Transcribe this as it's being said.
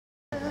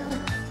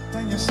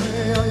when you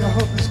say all your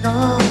hope is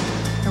gone.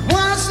 And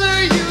what's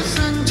the use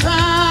in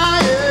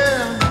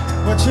trying?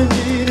 What you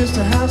need is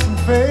to have some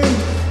faith.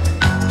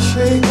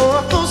 Shake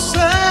off those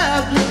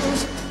sad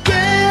blues.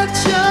 Get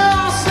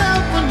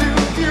yourself a new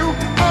view.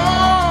 Oh,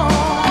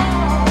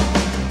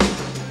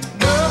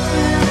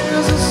 nothing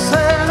is as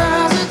sad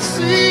as it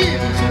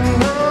seems, you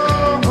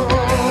know.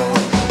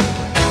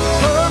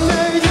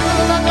 Someday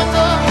you'll laugh at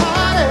the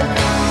heartache.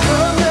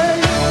 Someday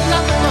you'll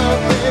laugh at the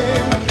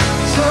pain.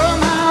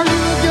 Somehow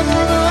you'll get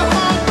through the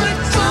heartbreak.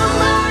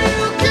 Somehow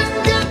you can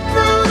get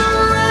through the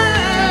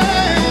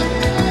rain.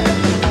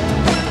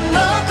 When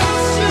love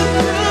puts you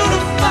through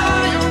the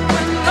fire,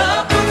 when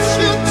love puts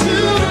you to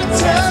the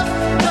test,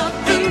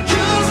 nothing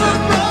kills a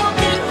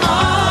broken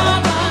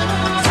heart like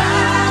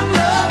time,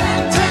 love,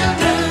 and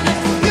tenderness.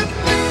 You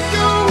think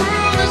your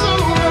world is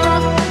over,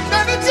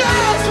 baby,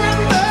 just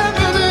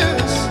remember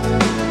this.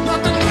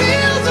 Nothing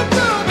heals a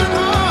broken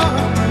heart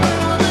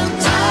more than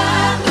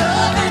time,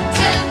 love, and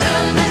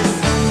tenderness.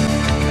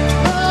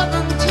 Love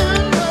and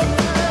tenderness.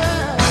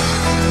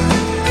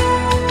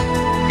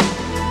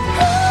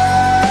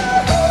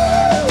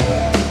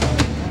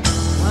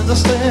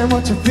 Understand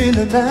what you're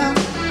feeling now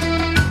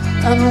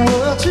and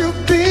what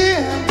you've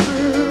been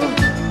through,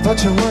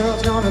 but your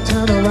world's gonna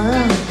turn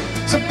around.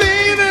 So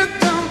baby,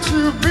 don't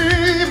you be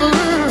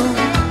blue.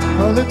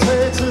 All it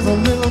takes is a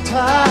little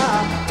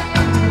time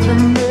to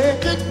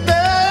make it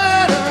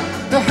better.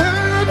 The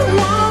hurt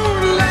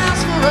won't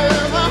last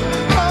forever.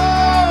 Oh,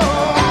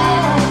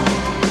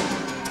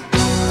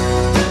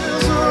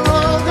 is the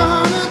world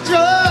gonna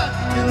judge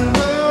you?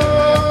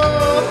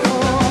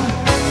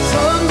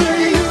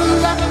 Someday you'll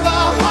laugh at the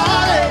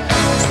heartache.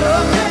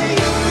 Someday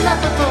you'll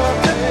laugh at the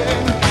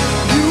pain.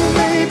 You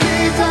may be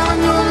down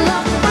your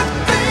luck, but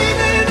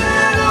baby,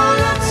 that all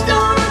that's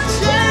gonna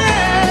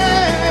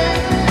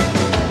change.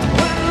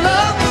 When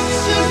love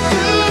puts you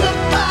through the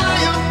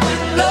fire,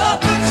 when love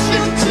puts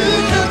you to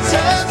the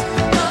test,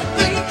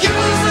 nothing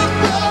kills a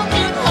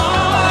broken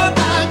heart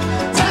like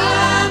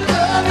time,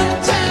 love, and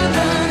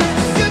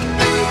tenderness. You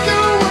think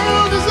your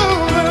world is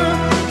over,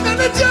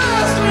 then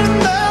just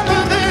remember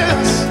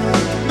this.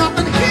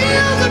 Nothing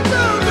heals a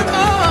broken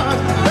heart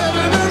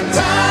better than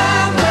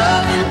time,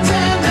 love, and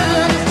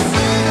tenderness.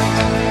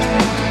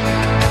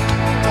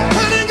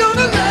 It ain't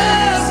gonna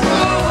last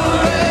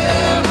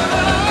forever.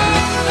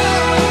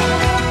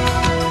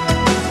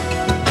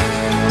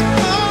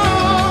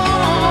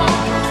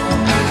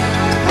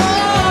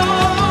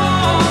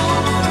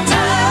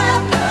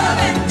 Time, love,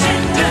 and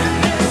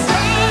tenderness.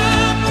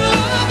 Time,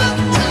 love,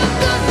 and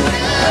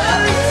tenderness.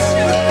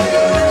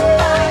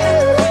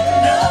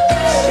 Love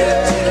puts you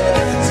through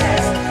the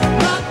test.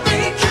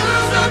 Nothing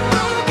kills a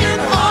broken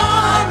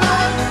heart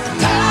like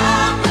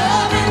time,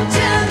 love, and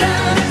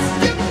tenderness.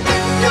 You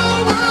think your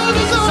world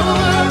is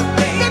over,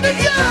 baby,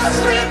 just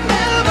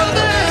remember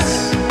this.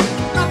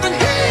 Nothing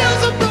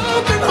heals a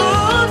broken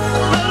heart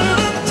better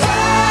than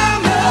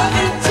time, love,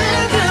 and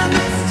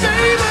tenderness.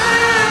 Baby,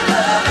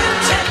 love and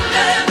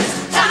tenderness.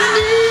 Time,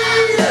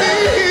 love,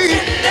 and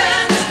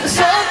tenderness.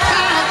 So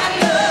time,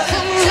 love,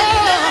 and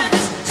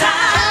tenderness.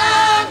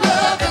 Time,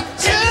 love, and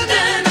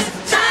tenderness.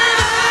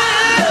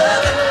 Time,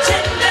 love, and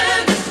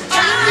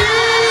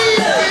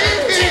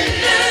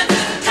tenderness.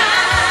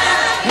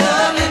 Time,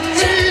 love, and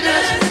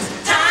tenderness. Time, love, and tenderness.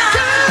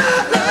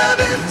 Time, love,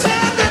 and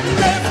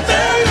tenderness.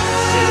 Baby,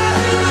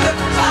 through the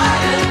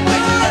fire,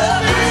 when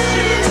love puts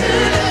you to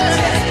the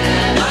test,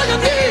 all you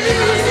need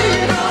is a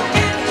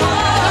broken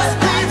heart.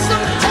 Need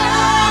some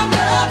time,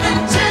 love,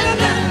 and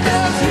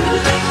tenderness. You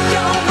think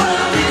your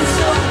world is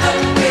over,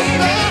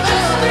 baby,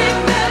 just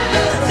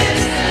remember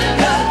this.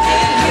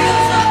 Nothing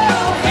heals a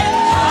broken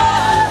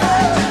heart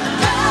like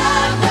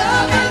time,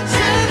 love, and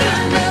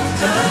tenderness.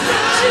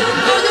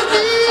 All you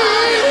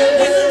need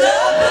when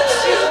love puts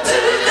you to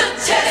the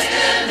test.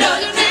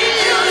 Nothing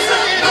heals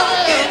a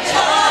broken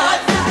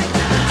heart like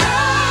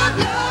time,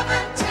 love,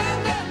 and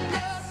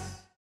tenderness.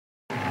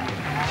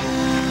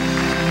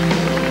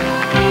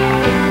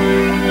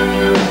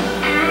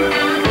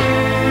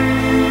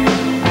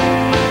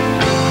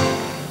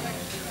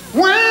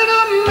 When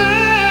a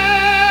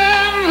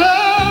man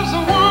loves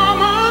a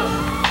woman,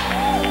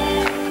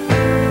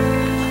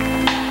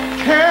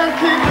 can't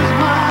keep his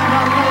mind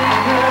on her.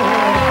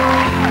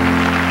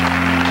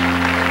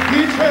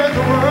 He trades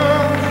the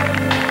world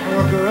for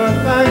a good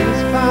thing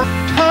he's found.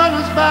 Turns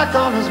his back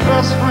on his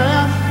best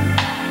friend,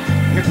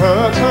 he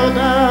puts her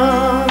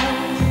down.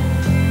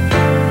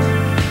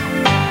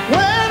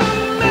 When a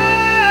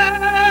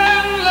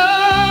man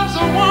loves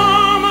a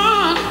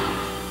woman,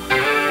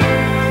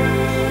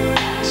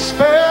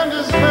 spend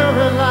his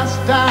very last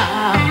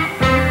dime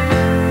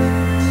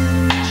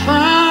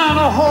trying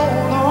to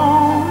hold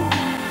on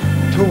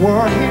to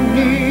what he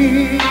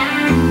needs.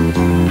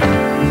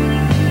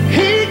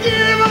 He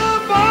give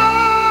up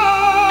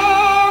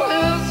all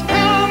his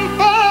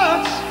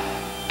comforts,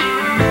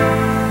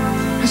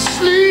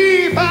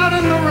 sleep out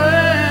in the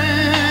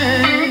rain.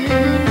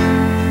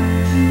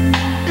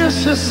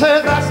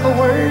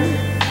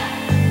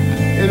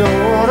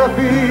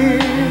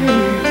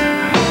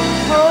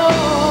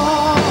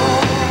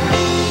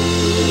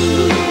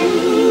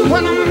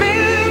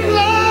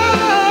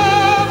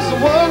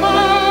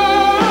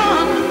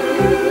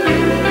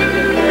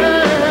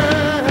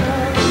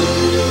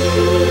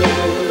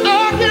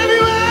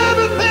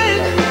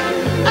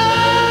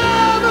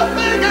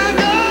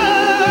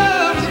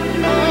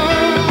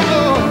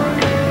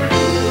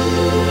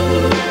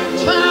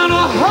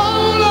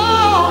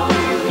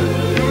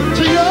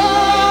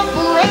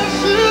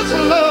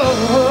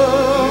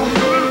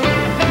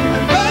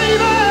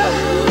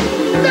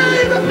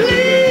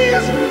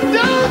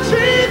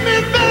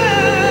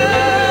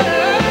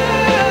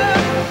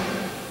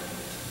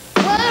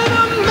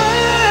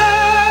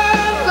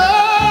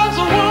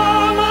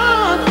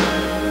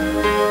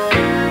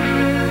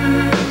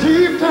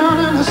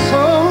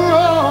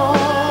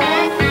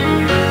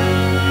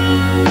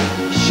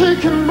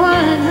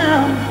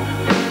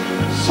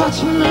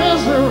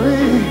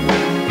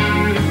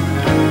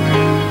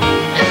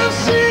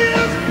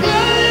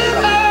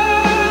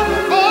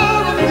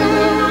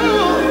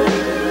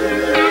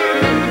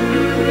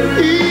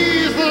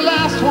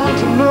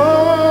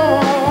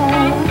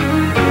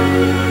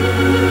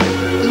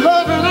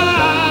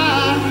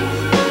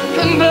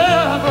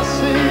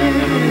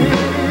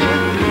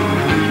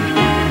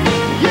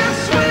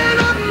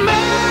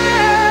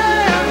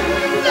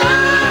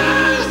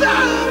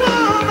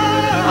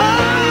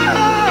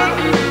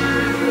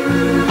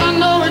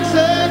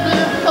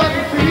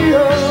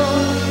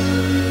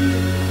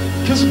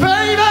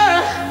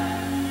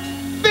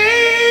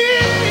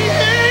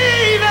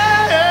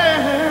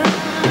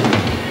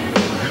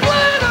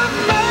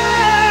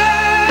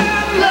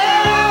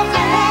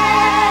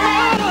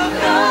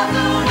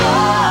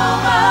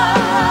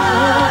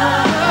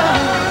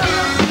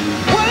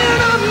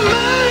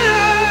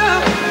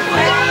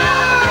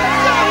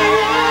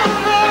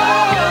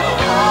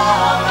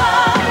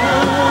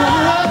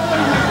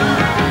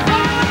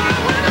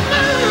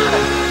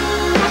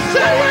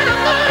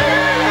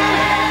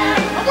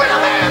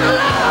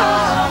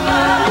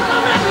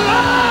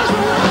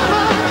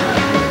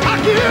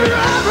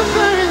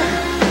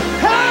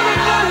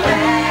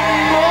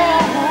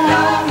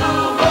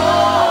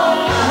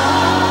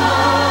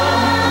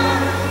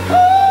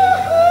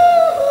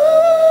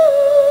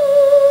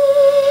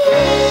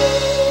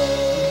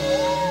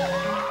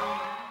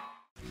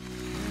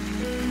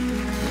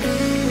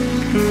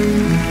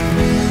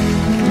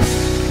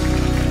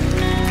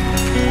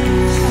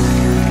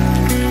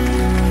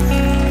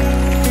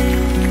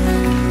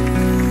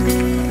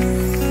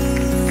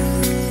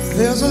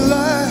 There's a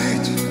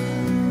light,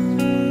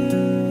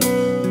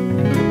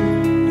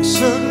 a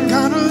certain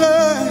kind of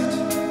light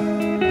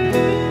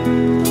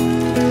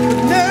that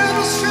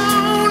never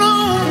shone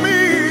on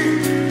me.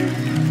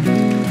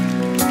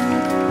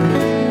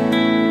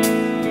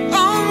 I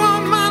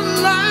want my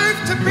life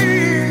to be,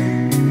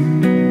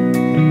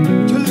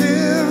 to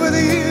live with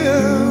you,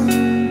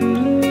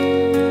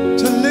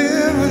 to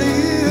live with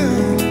you.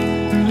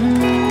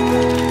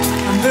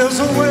 And there's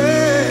a way.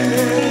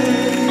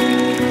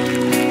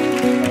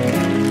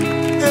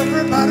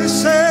 Everybody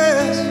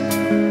says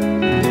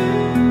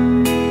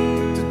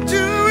to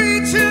do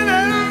each and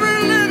every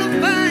little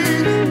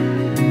thing.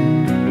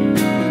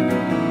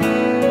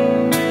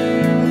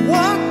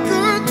 What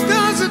good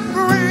does it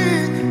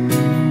bring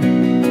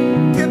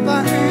if I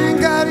ain't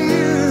got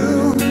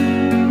you?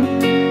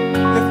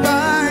 If I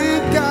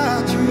ain't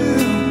got you,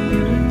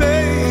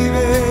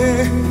 baby,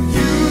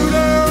 you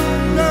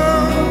don't know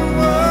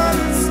what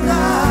it's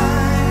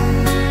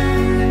like,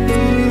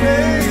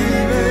 baby.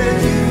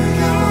 You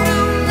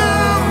don't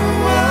know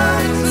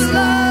what it's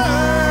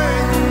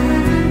like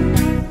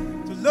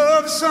to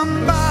love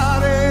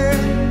somebody,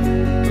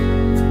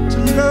 to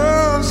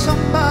love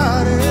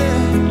somebody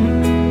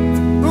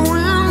who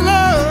will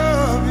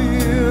love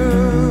you.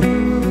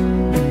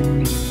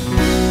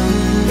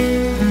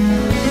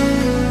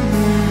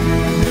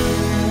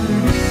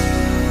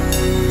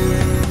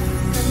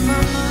 In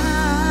my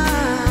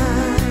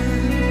mind,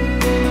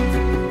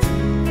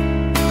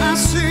 I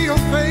see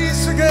your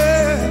face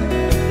again.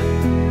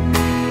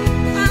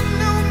 I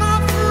know my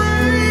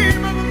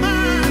frame of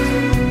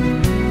mind.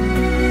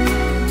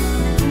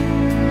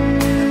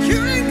 You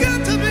ain't got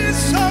to be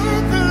so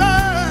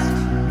blind.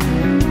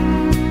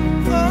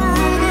 Oh,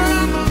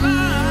 I'm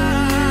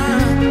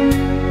blind.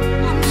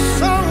 I'm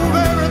so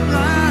very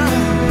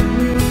blind.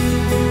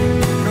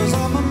 'Cause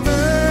I'm a man.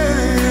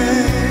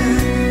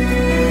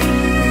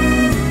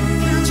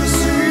 Can't you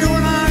see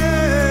what I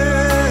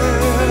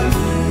am?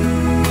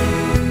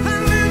 I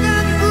live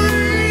and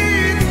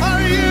breathe for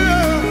you.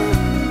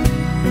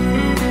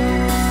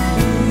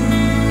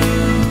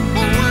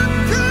 But what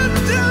good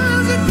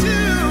does it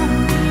do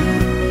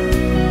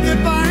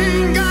if I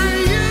ain't got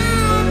you,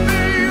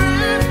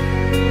 baby?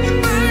 If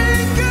I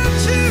ain't got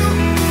you,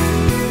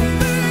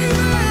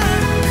 baby.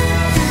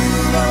 You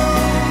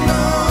don't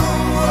know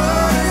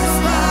what it's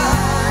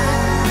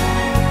like,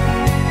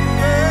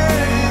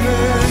 baby.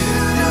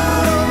 You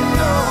don't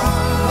know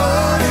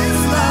what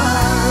it's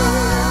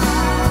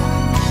like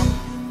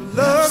to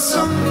love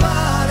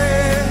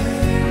somebody,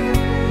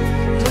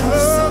 to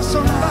love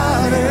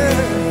somebody.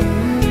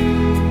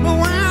 But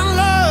when I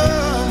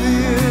love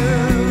you,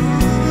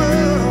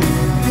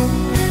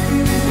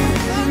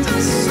 I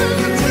just sing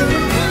it to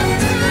you one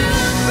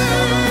time,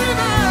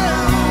 baby.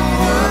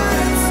 What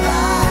it's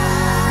like.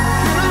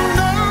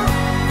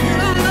 You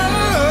don't know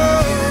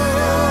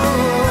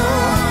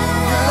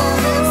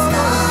what it's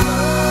like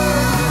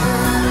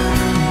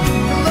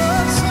to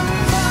love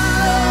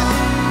somebody,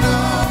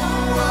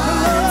 to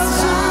love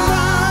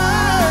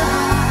somebody.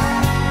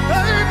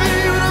 Baby,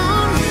 you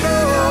don't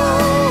know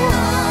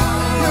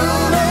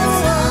what it's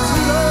like to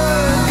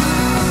love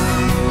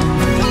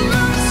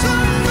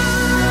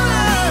somebody.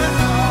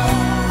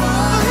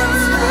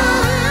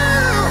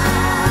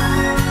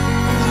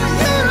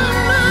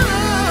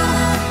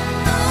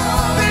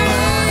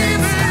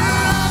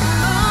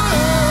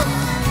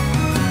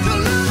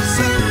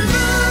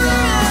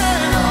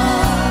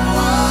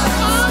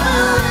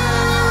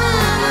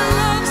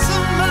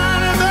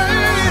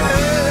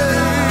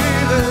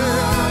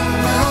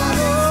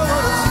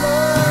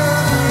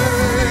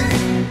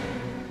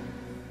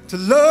 To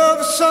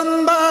love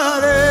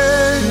somebody,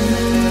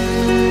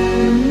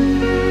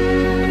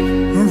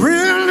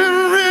 really,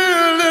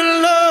 really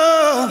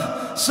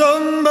love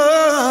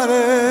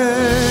somebody.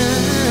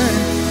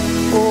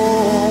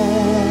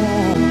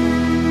 Oh,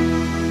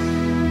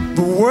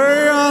 the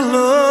way I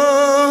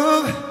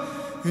love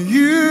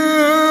you.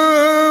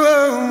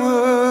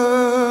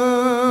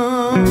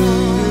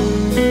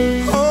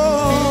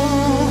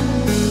 Oh,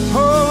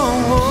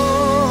 oh,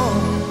 oh,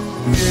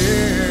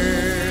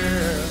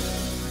 yeah.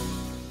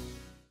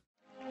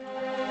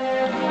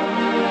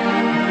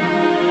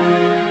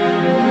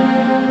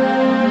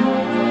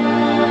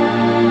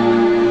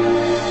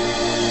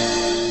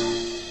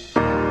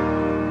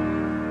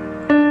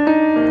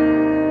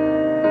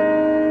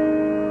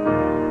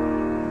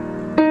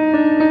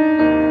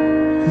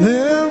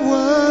 There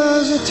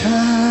was a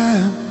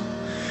time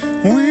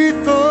we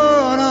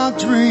thought our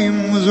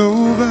dream was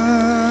over,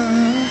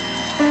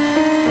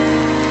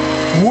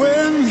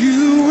 when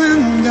you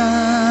and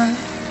I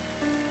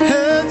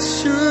had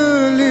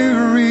surely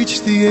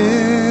reached the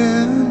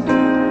end.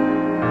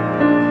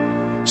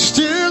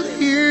 Still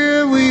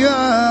here we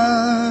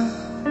are,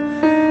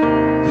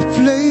 the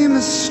flame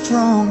as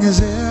strong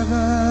as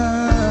ever,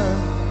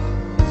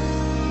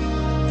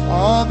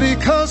 all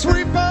because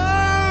we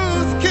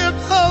both kept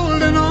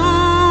holding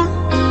on.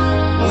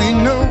 We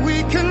know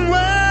we can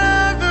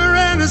weather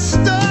any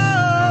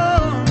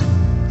storm.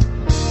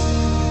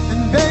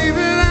 And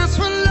baby, that's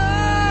what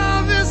love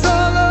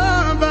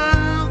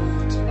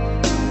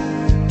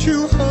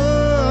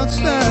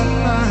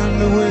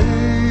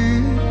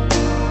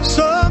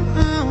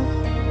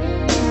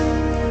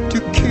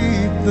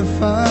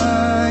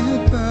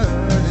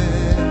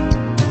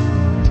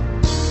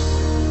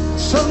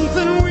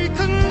something we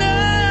could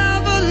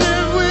never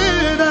live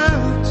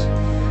without.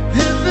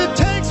 If it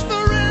takes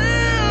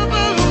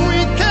forever,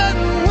 we can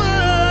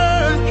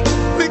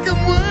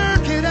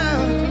work it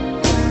out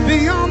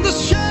beyond the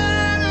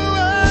shadow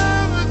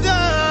of a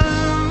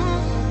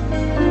doubt.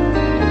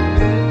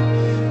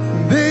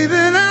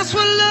 Baby, that's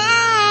what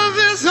love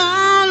is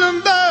all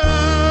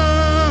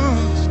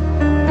about.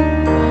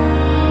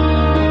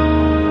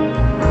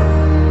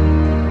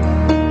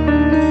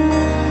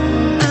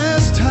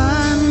 As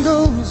time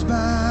goes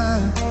by,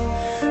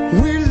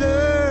 we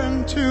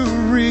learn to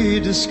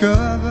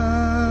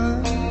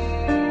rediscover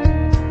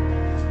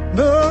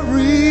the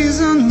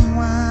reason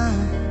why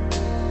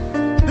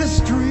this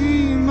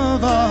dream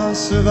of ours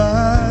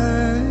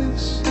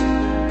survives.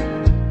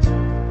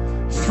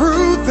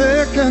 Through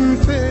thick and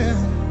thin,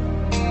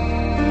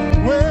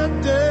 we're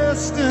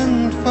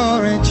destined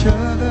for each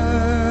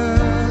other,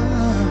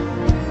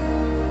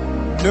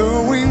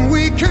 knowing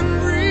we can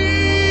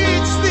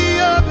reach the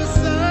other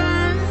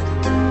side,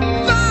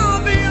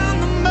 far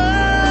beyond the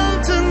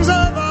mountains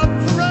of our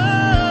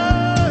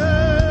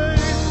pride.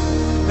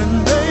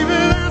 And baby,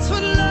 that's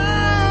what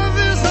love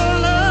is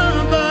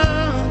all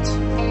about.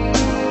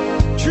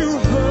 True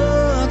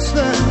hearts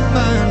that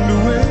find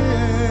a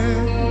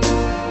way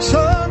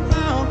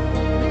somehow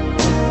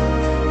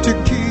to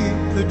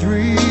keep the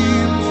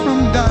dream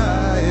from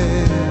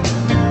dying.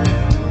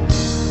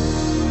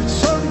 It's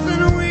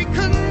something we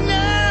could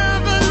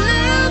never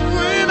live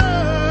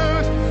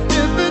without.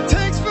 If it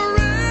takes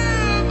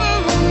forever,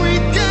 we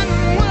can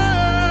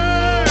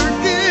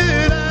work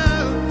it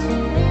out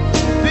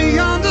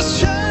beyond the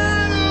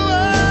shadow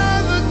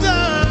of a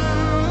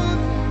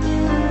doubt.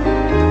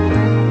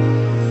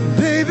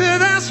 Baby,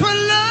 that's what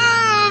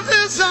love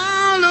is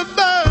all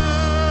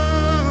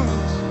about.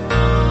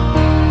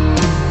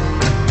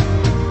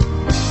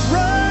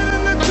 Right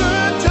in the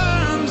good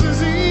times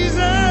is easy,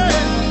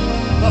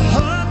 the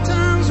hard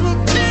times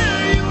will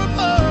tear you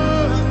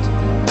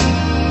apart.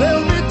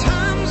 There'll be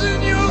times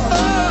in your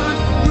heart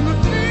when the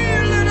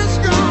feeling is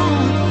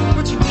gone,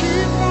 but you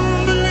keep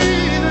on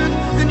believing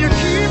and you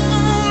keep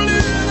on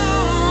living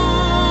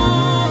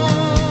on.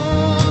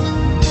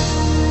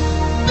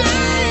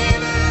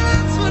 Baby,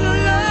 that's what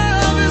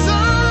love is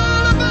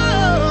all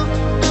about.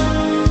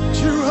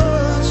 True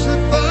hearts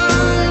that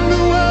find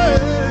a way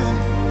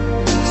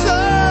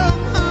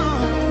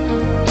somehow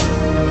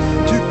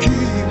to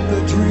keep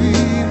the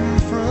dream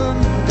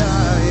from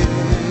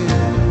dying.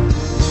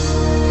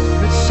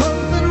 It's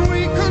something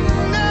we could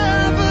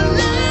never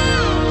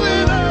live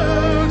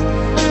without.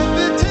 If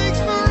it takes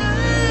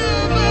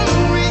forever,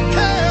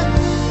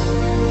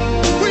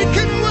 we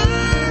can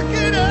work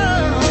it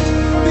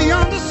out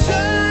beyond the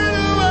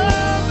shadow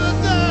of a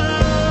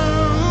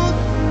doubt.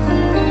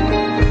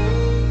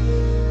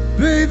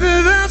 Baby,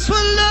 that's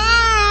what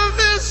love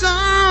is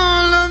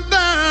all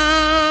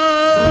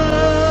about.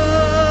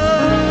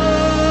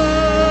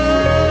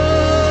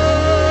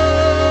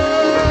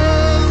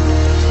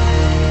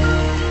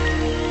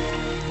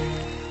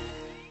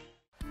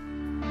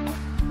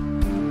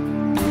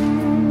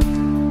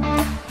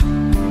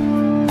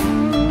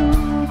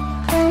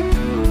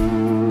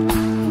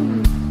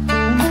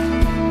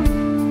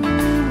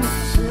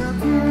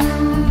 Sitting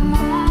in the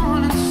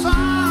morning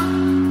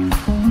sun,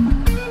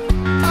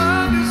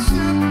 I'll be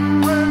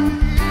sitting where you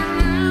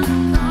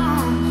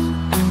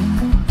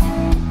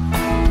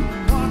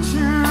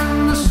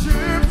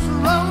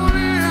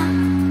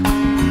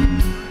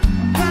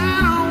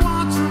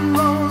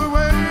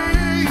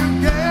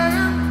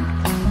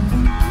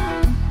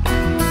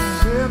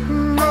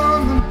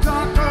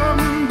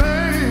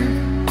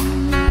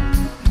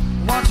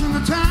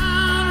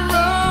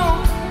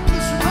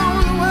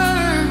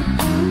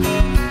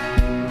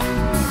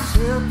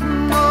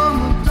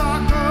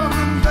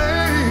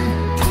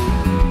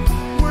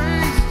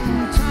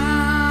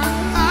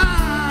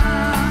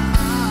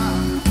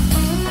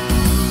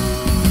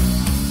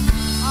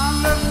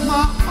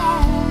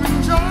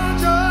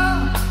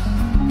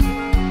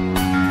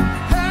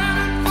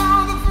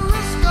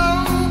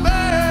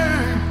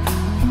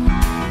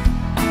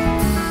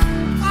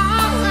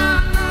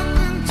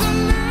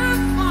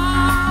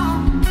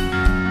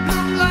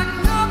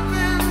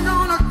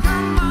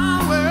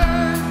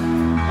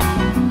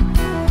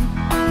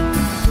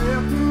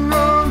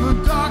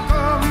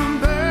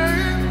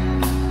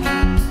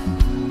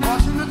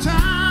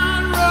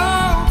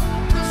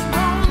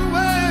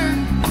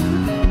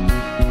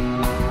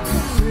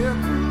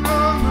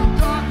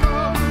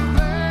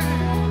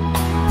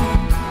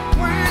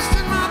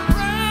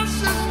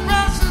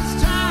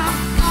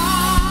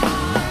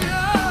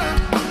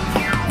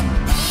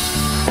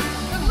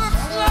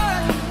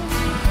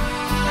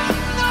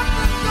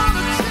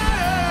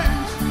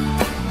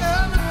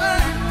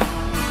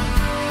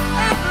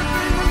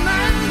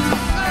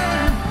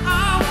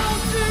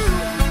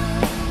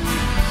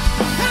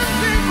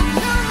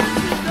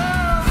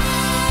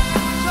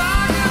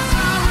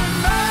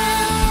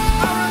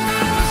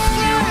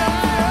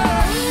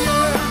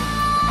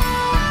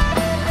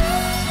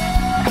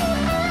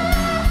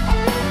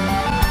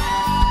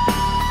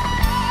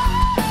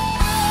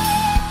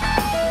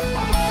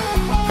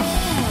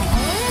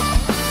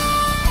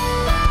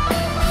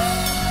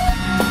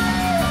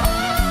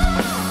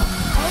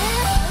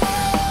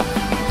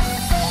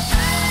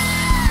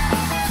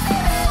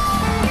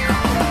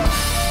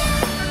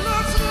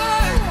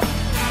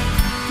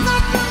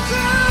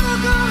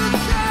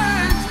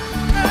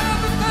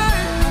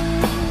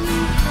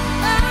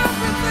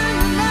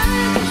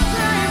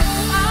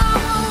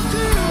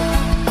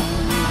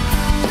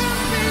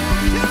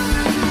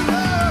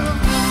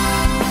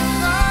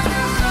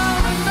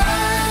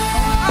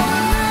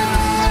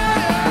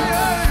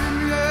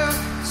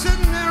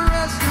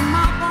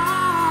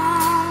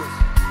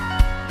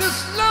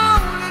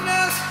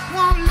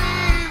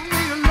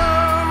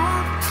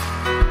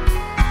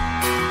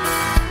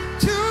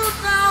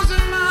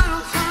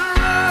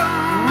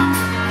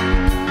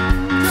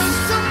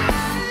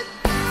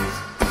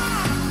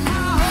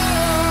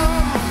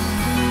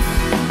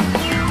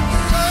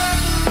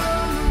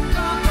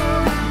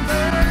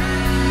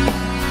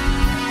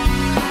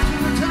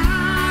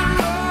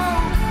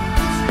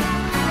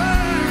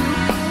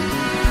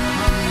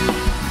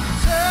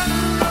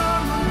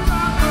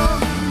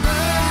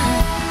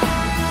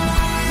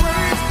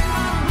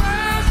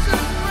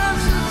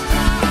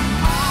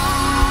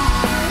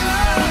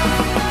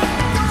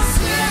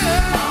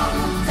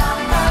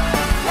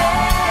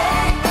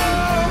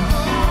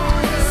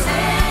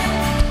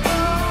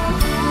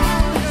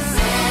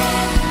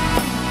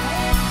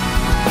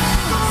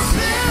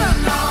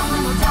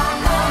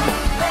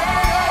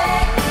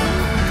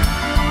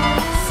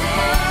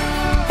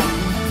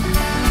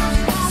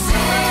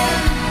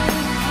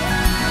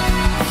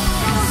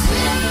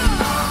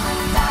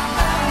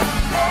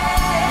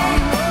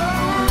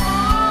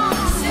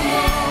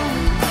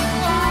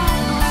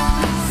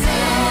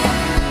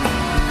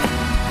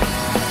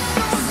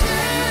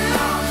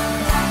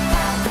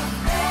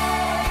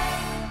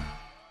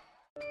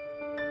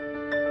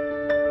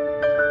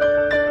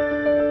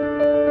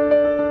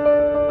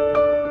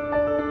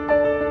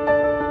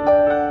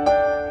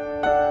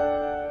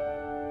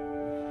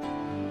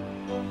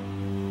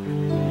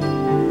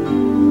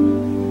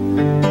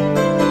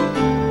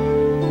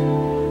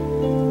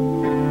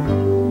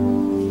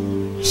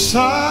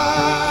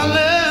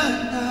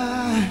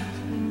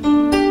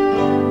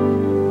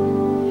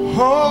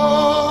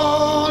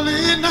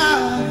holy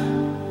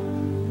night,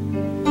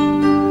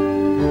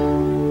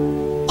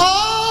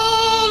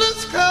 all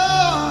is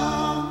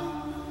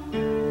calm,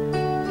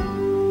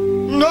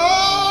 and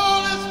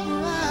all is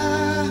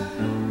bright.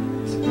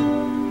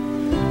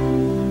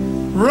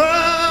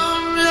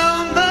 Round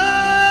your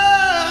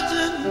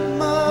virgin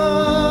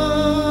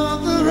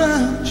mother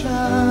and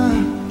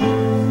child,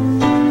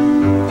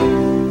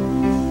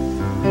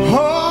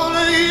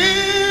 holy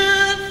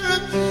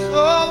infant,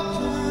 so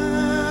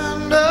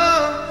tender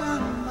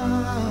and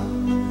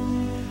mild,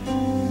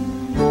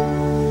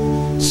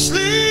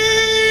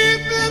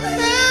 sleep in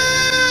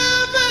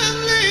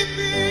heavenly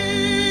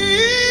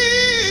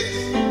peace,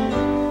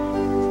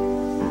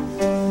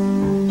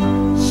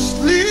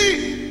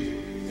 sleep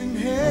in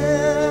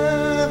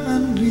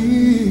heavenly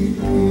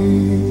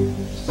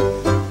peace.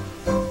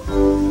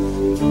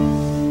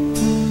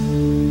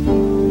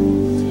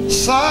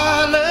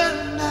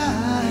 Silent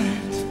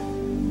night,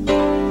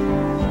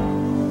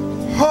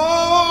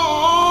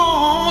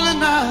 holy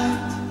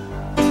night,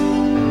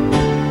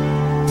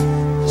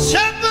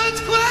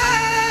 shepherds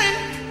cry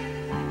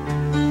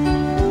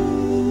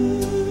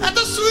at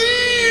the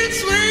sweet,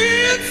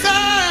 sweet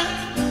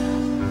sound,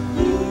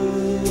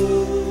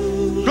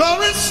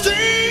 glory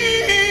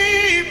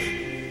stream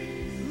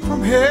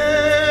from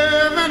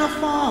heaven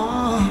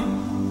afar.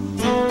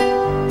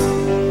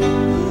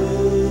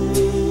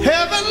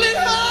 Heavenly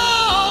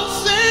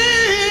hosts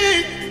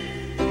sing,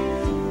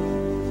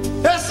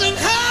 they sing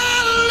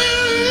hallelujah.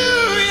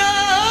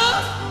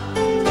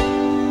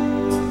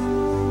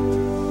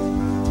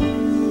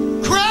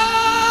 Christ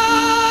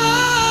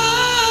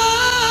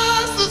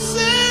the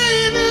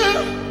Savior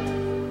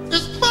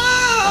is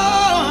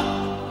born.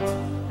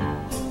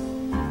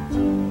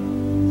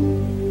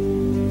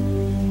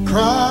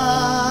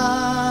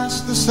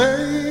 Christ the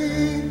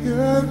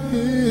Savior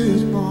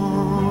is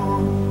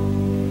born.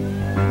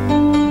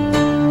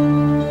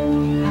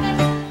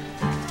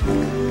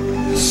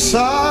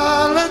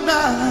 Silent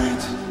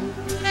night,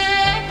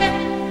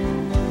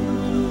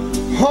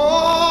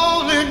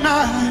 holy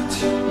night,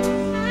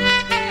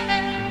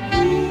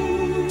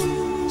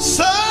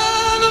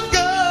 Son of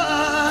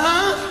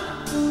God,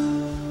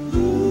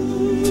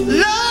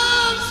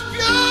 love's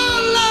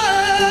pure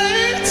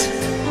light,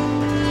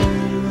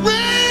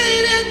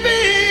 radiant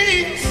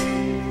beams,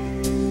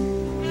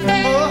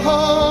 a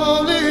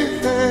holy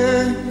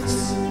face,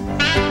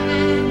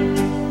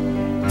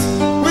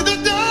 with the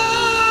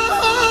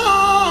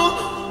dawn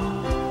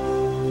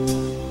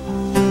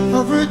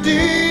of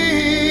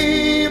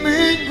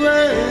redeeming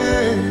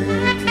grace.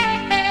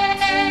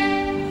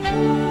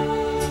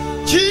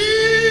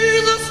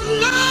 Jesus,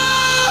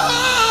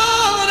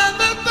 Lord, at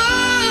the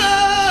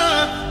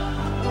birth.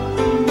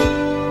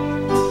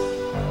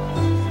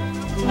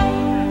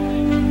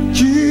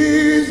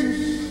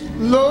 Jesus,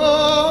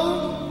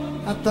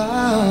 Lord, at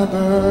thy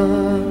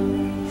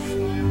birth.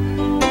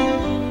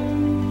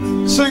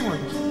 Sing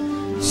with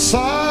us.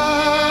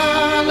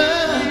 Silent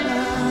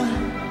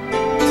night,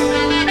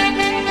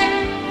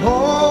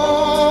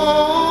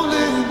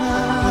 holy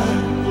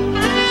night,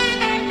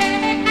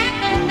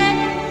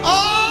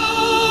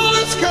 all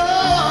is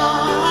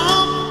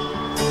calm,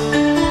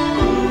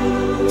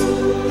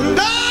 and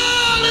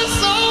all is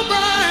so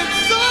bright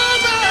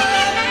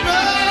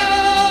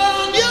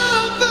round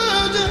your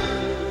virgin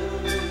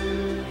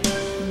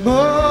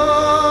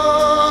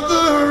mother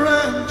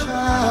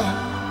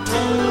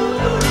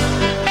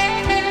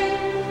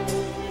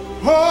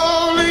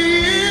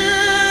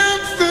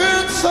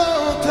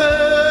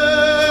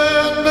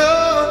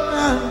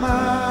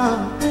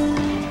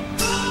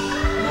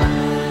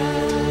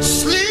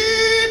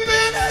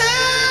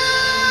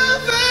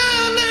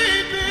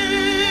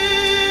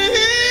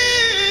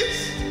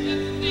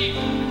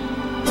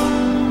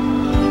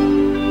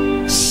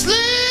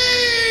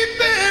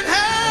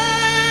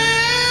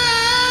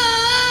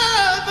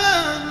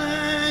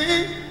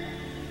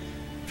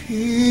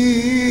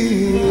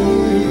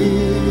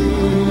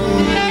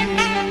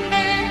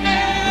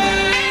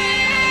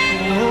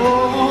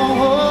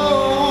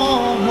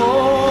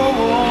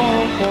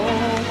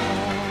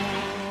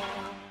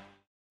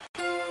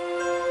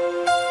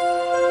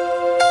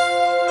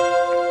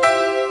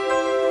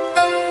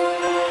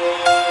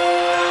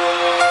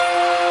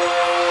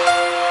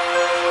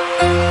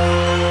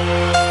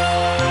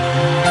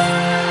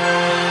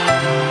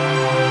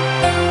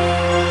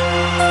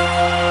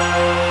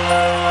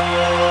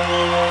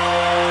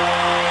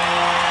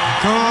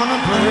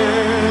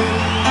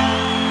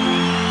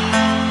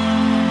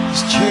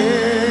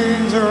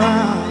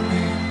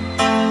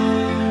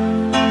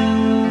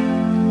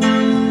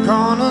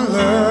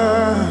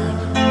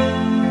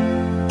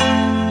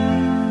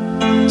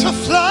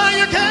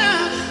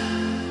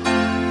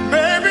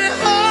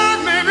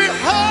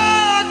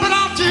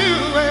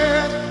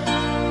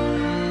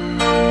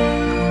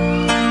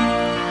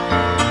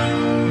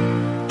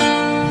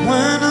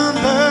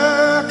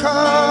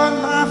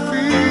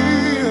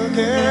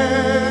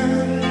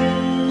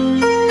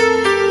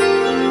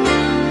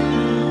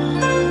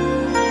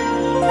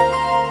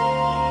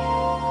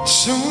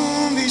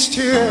Soon these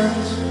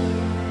tears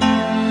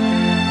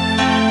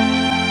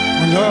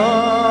will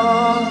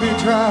all be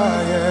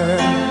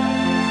drying.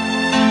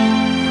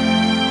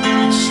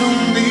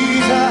 Soon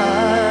these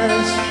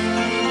eyes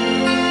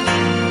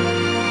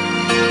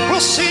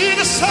will see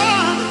the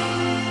sun.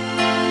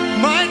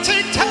 Might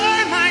take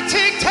time,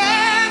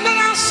 but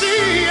I'll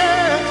see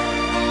it.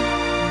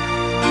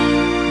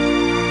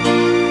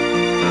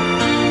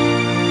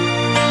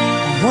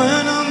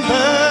 When I'm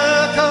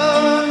back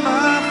on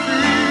my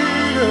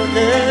feet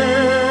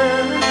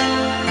again.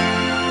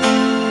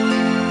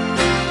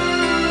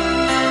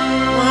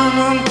 When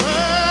I'm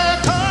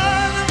back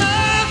on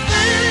my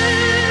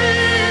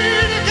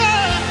feet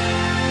again,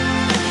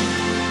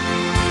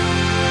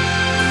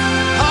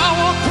 I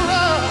will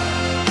cry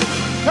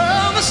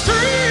down the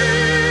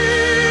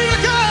street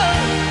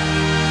again,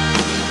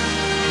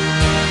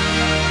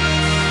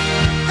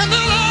 and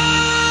they'll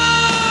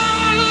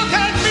all look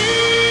at me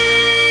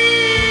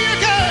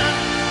again,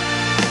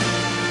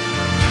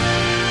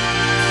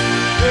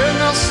 and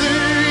they'll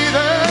see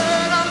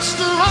that I'm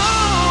strong.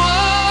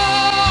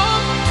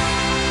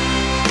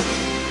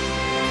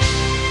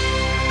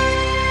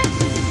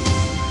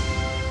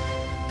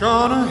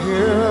 Gonna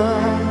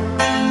hear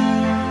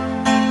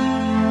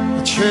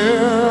the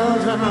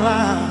children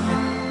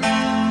laugh.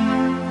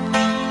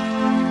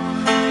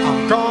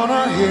 I'm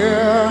gonna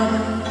hear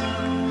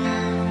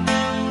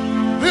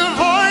their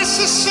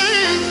voices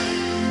sing.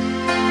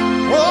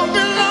 Won't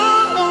be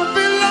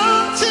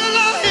long till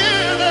I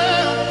hear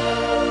them.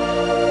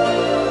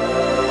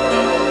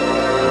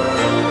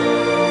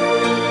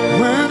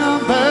 When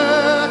I'm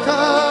back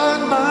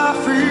on my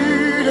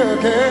feet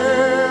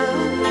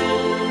again.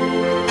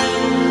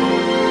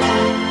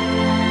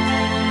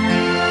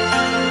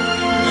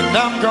 And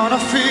I'm gonna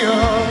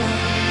feel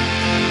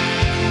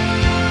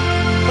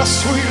the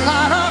sweet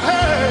light of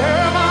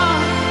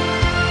heaven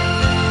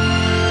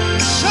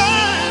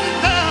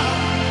shining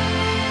down.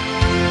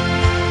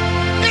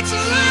 It's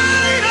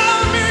light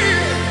on me.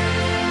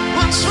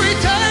 One sweet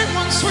day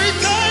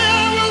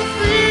I will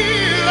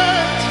feel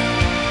it.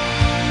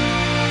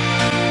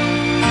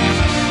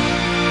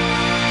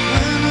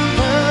 When I'm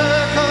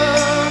back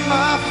on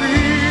my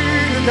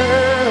feet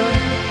again.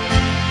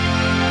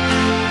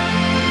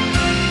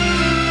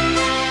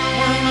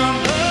 When I'm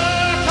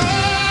back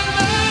on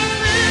my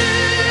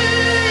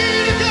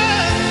feet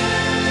again,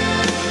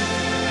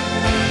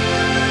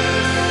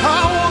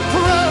 I won't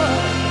cry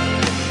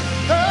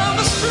down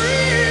the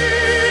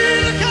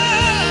street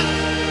again,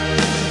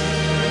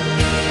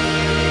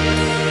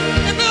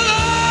 and they'll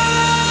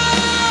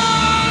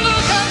all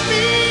look at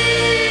me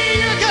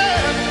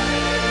again,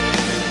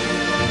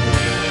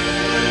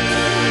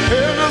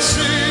 and I'll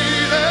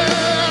see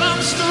that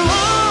I'm strong,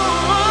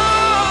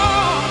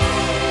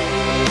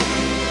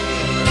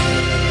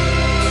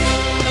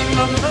 and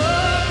I'm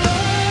not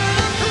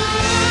gonna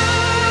cry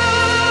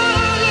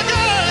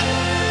again.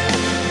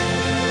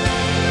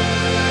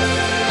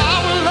 I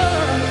will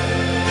learn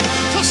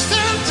to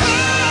stand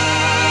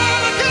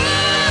tall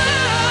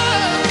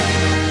again.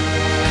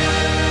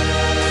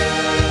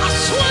 I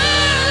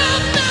swear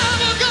I'm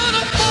never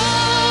gonna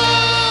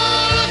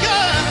fall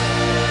again,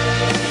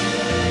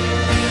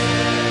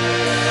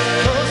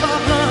 'cause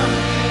I've learned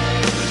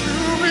to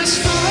be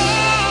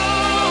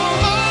strong.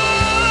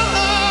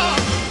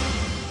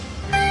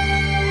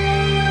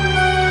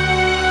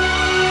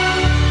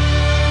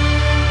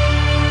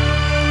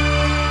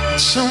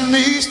 Soon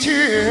these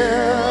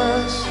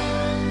tears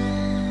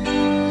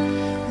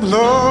will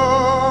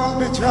all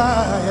be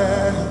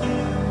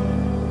drying.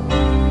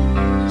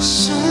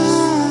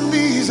 Soon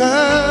these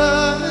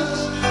eyes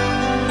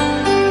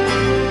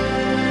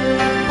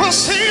will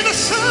see the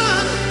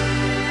sun.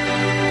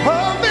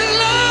 Won't be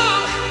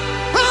long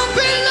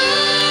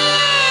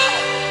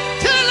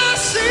till I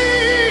see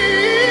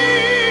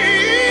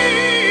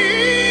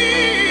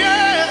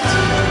it.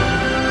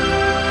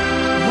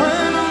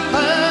 When I'm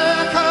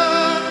back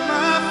on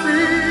my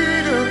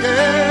feet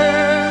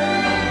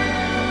again.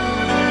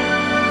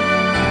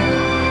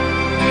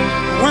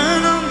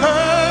 When I'm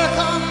back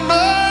on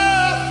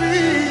my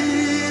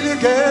feet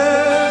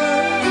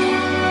again.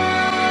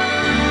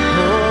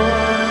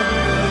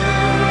 Oh,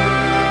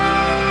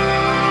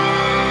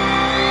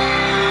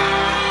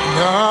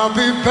 I'll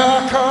be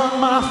back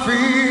on my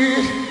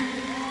feet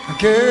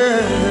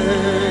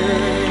again.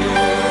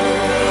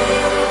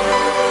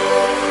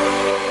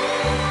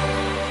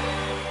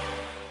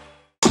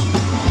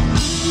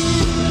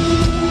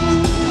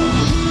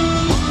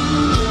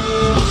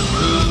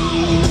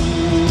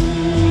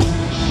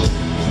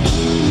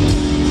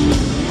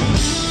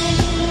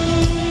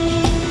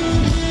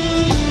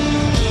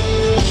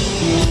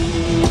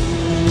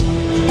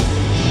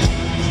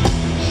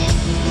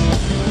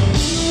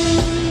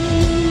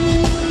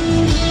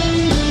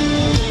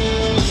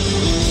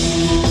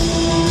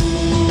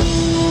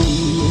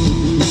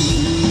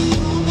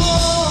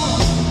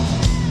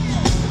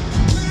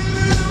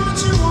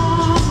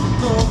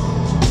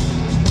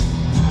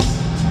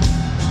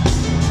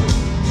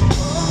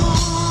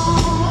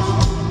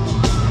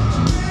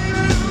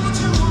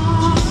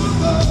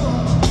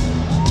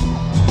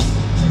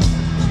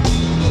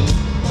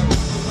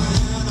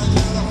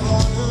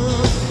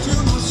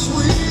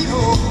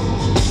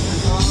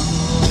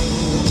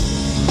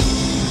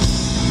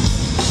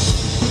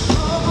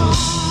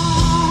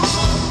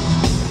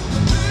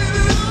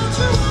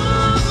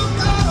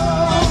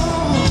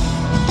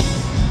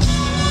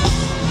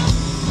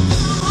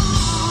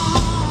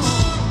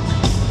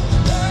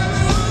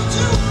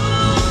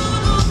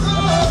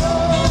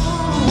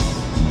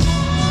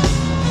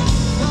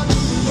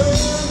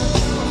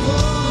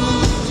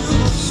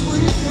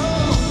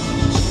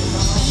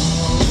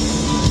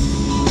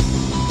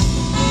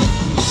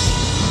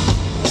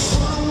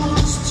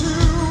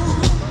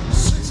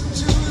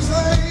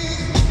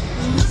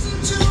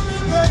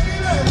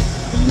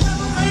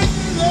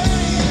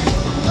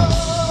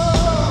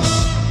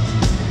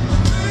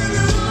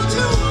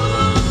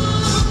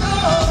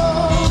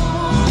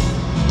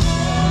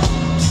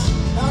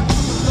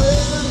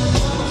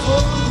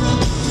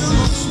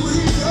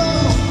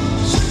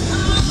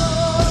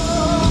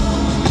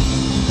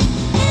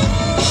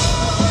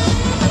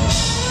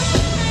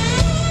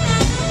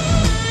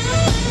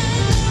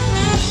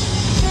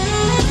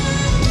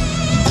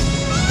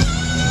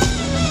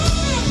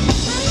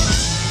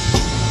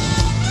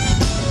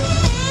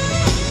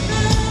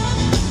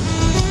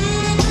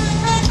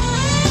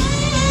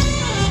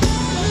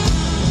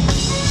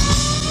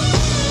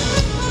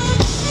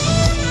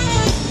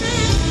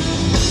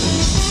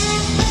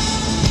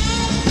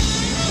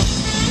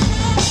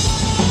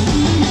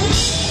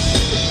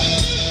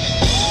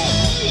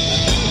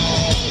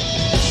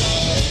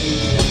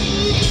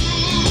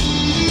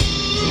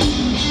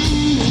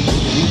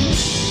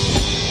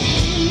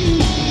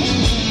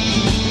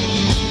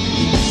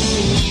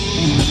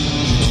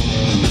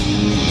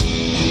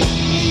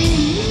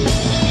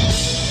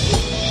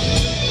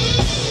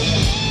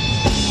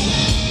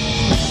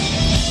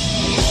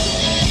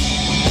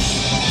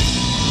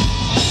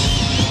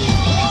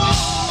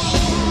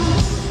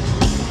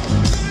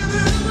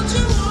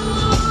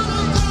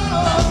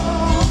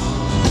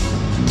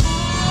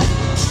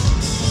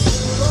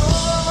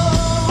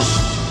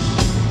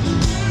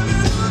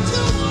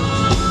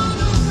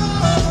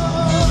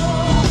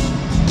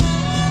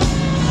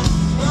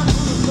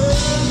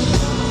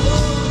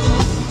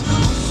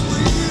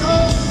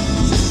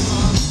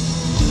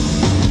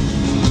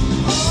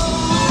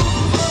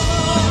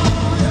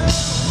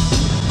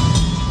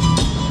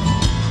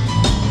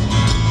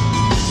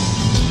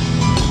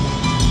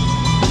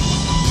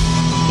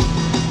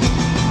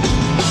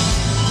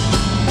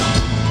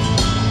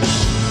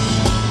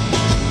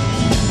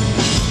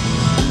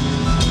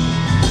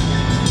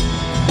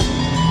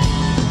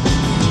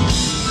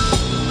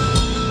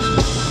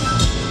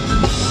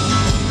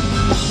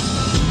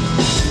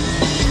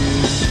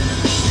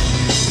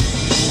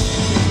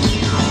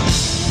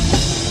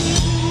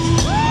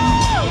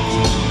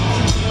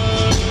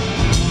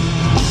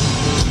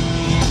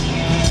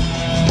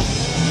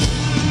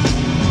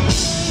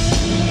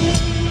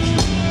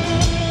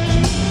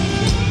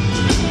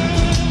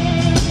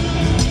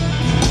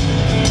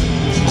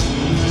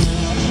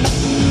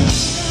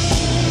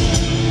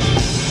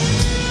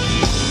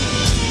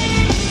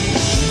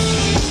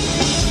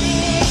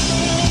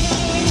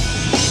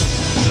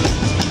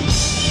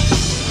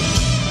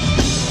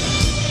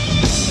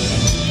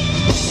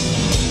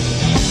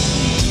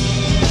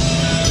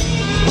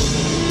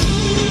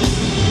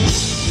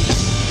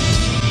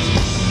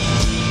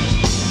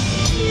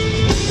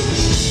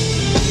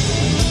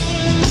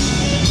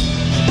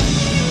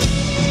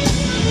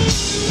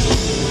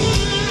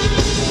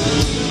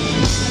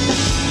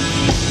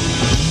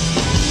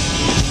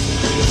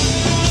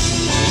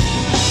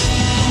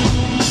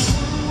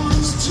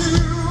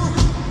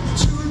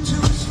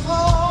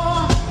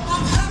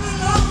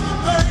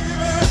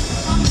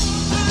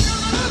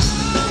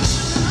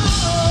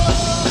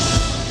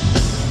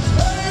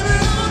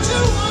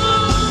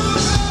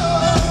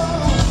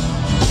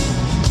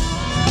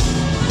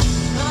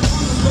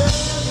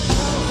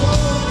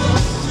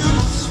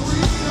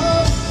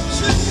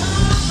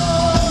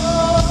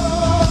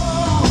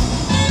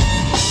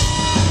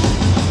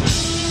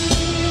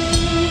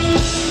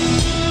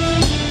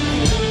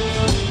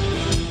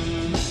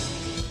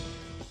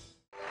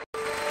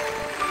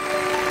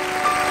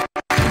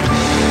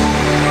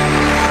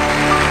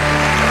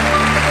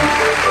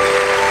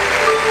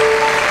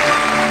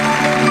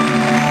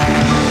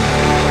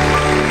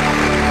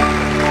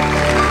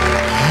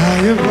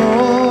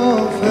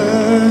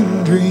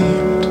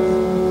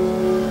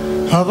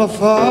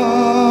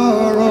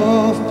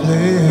 far-off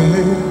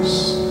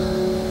place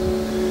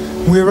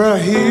where a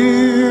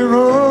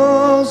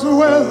hero's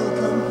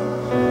welcome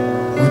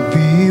would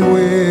be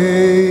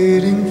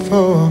waiting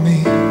for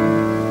me,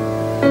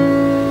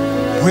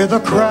 where the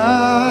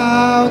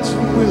crowds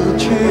will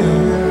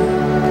cheer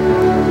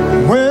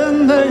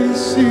when they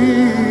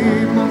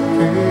see my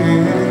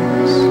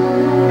face,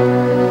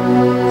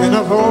 and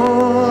a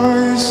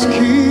voice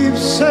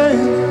keeps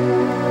saying,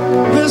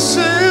 this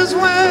is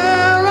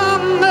where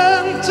I'm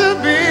meant to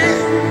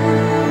be.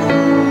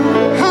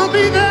 I'll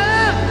be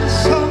there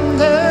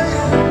someday.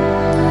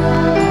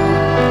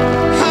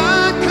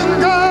 I can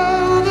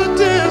go the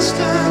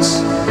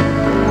distance.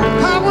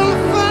 I will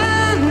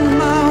find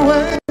my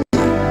way.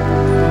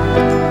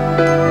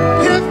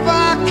 If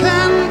I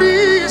can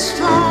be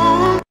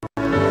strong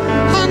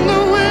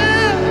under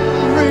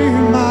weary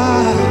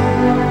mile,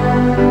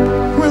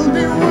 will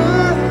be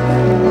worth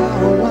my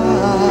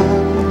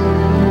while.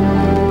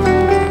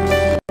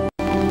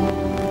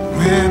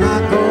 When I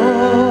go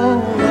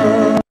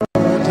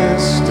the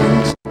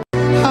distance,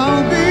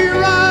 I'll be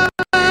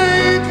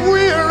right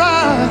where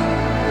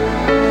I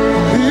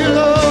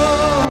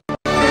belong.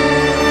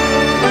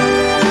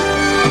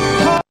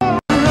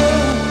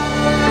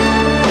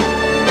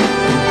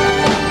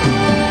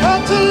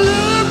 But to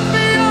look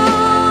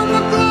beyond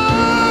the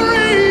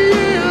glory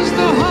is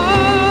the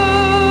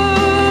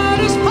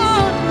hardest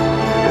part.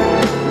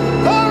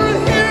 For a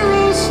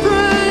hero's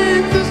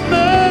strength is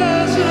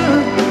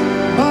measured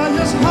by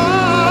his heart.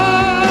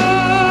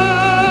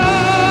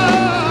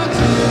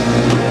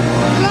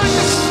 Like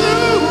a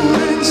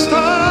shooting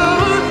star,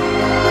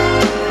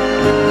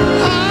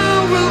 I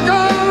will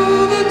go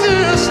the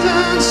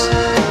distance.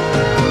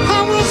 I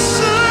will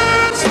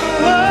search the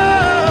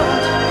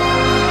world,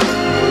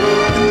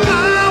 and I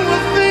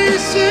will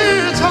face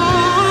its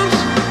arms.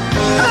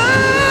 I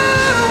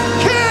don't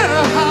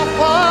care how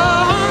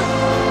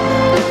far,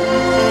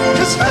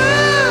 'cause I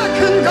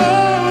can go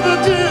the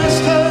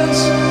distance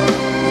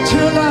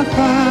till I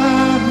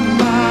find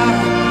my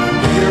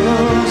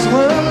hero's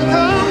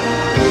welcome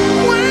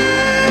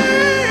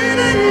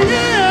waiting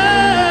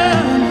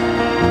in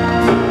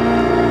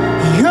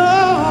your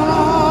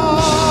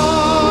arms.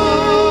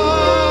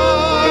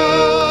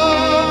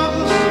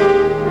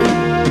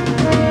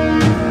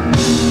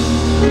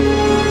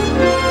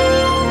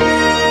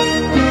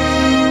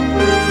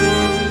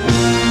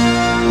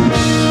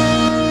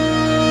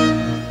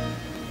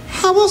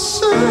 I will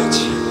search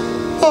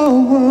the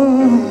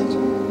world,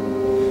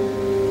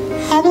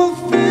 I will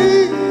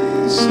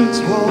face its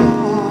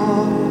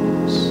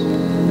arms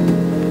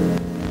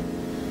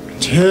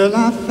till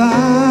I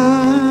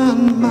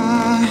find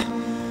my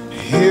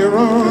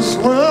hero's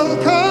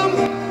welcome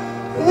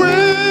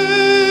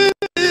waiting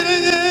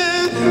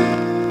in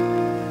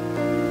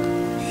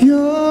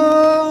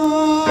your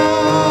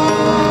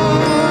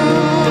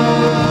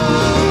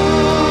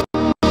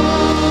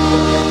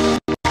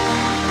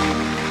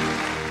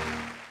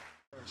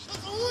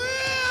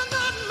We're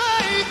not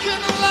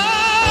making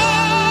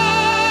love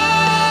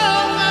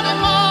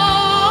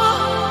anymore.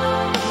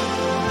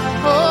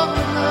 Oh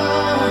no.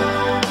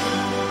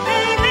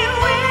 Baby,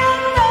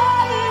 we're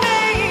not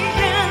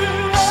making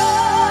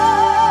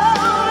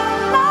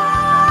love.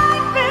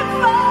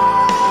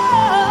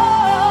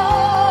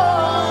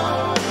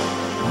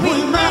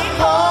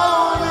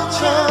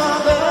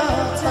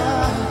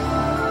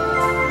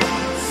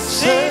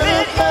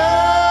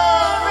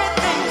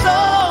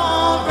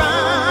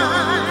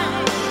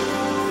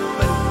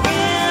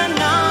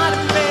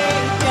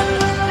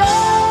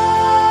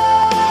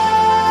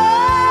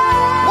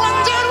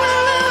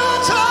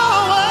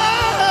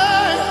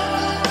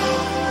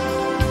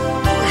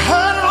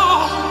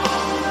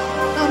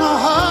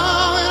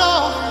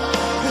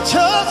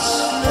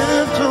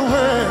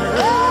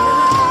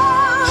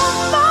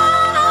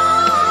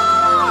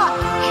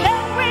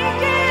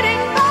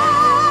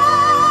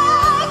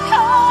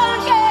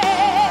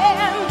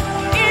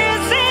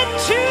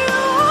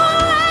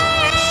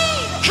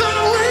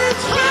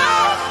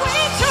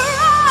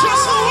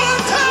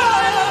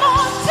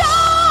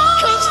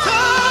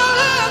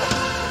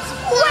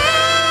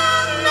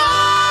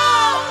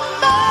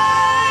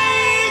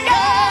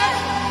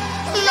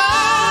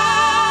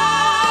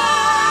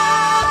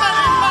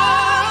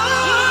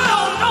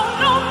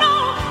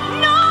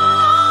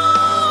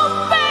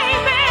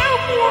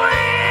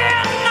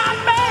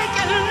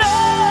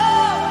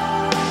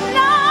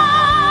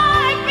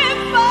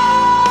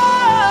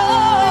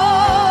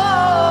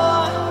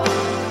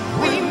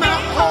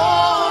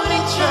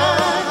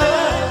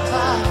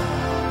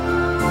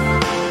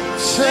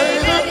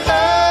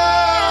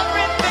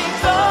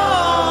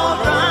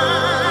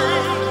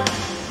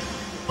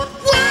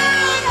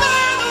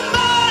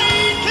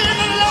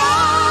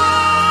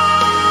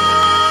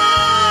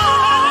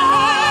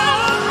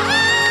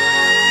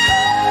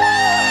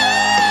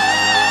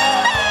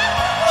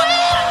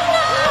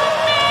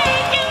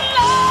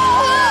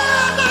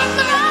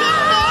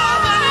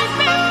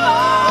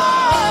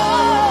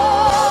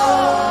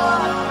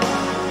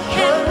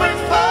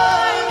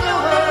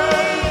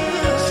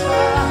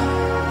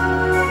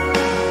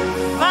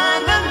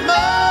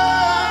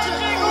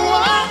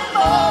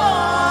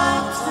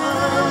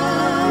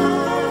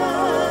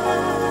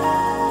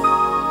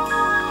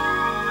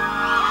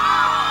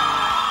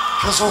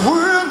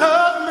 we're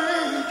not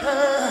making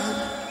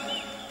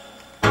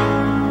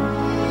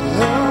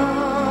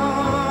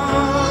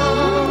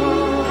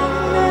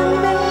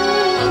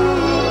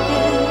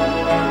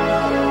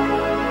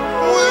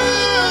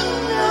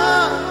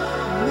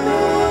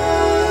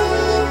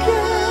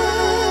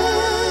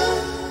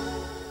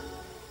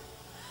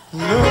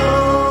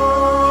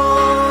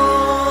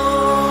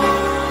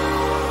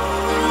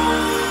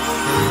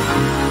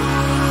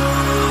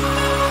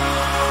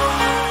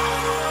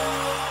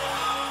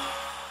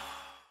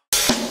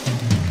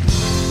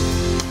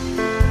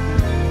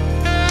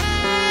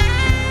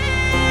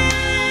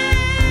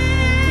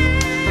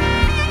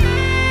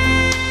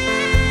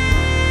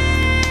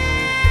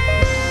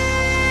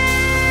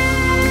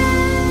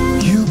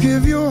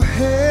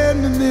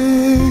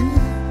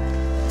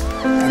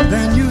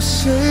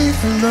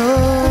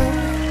love,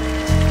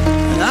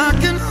 and I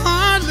can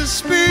hardly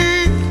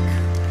speak.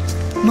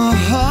 My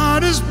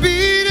heart is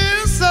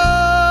beating so,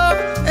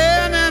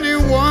 and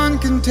anyone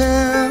can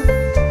tell.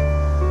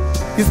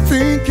 You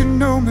think you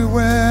know me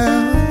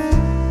well,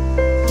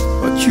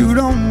 but you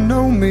don't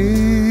know me.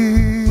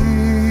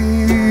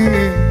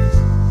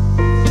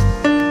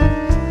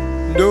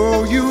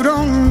 No, you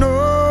don't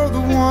know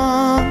the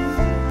one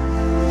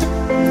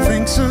who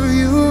thinks of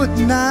you at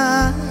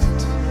night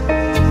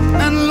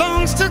and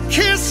longs to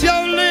kiss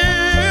your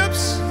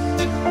lips,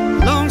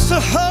 longs to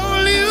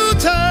hold you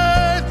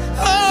tight.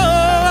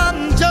 Oh,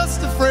 I'm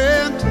just a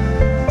friend,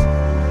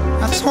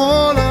 that's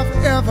all I've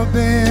ever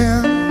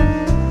been,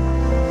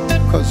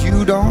 'cause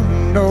you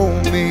don't know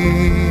me.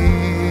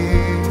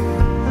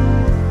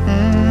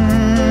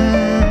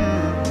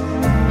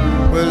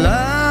 Well,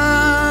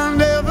 I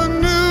never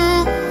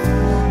knew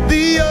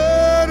the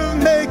art of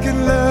making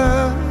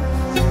love,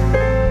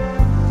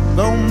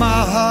 though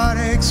my heart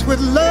aches with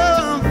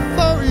love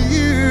for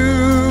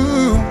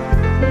you.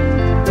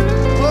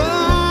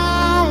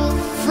 Oh,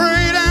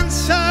 afraid and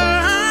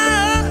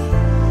shy,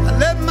 I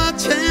let my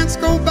chance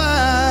go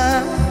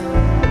by,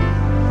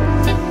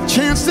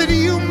 chance that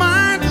you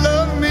might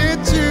love me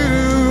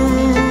too.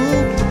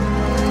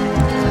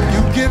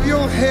 You give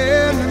your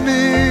hand to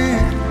me,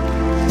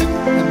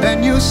 and then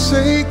you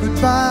say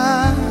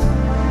goodbye.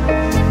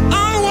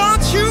 I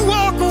watch you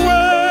walk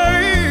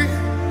away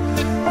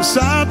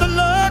beside the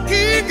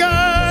lucky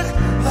guy.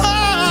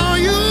 Oh,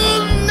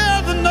 you'll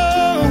never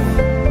know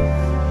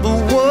the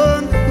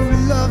one who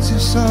loves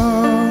you so,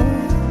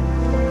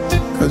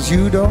 'cause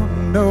you don't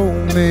know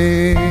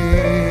me.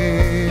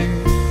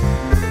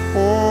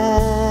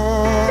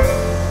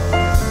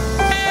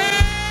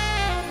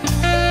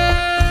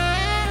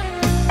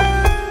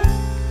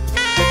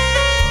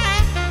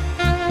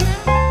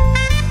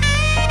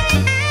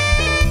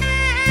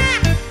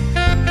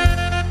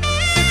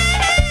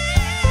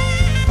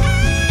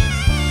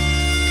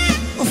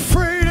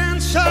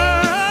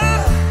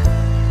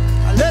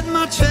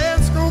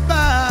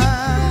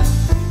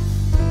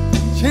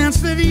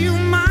 That you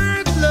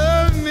might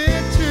love me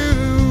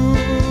too.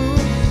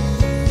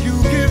 You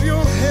give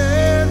your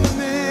hand to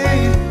me,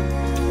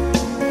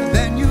 and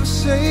then you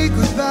say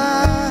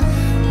goodbye.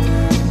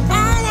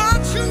 I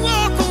watch you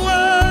walk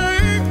away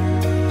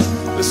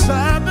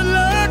beside the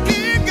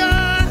lucky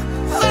guy.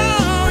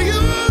 Oh,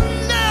 you'll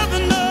never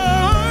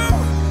know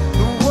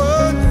the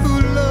one who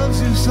loves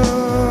you so,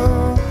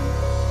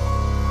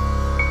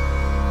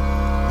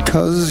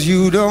 'cause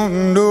you don't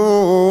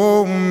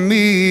know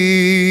me.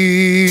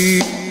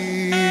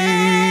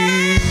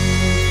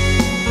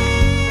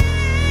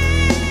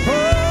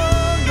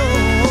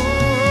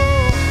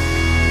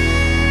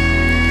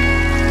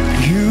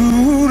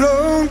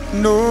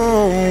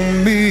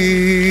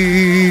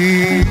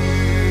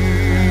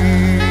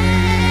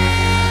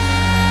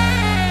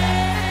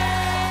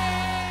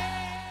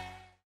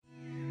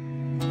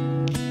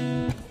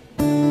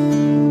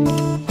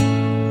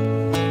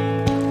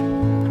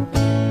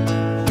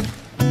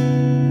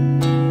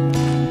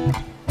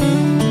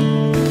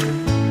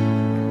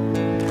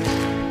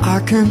 I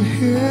can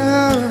hear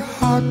a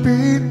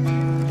heartbeat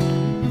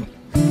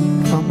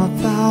from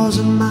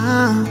 1,000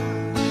 miles,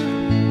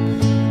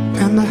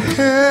 and the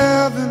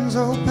heavens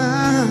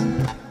open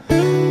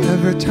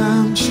every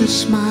time she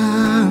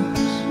smiles.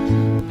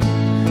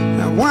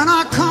 And when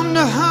I come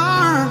to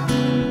her,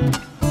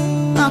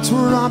 that's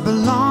where I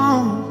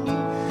belong.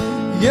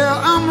 Yeah,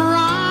 I'm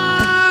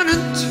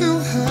running to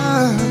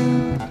her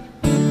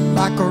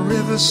like a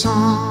river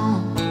song.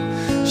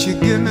 She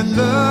give me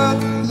love,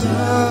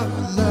 love,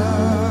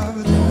 love,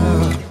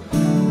 love,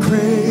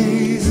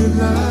 crazy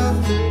love.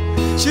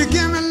 She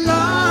give me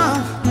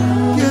love,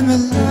 give me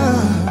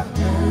love,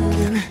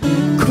 give me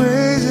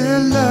crazy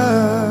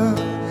love.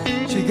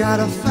 She got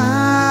a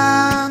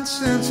fine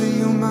sense of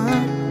humor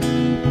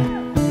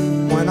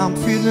when I'm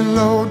feeling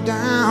low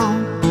down.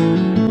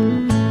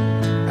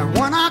 And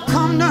when I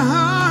come to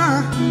her,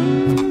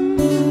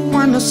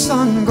 when the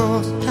sun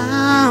goes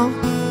down,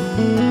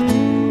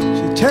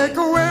 she take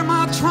away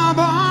my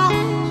troubles,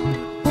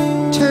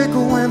 take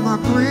away my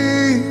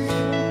grief,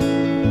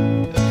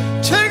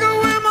 take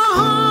away my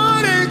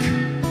heartache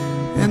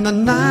in the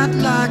night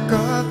like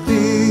a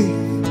thief.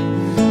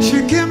 She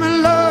give me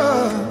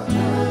love.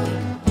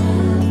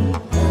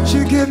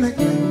 She give me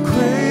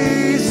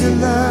crazy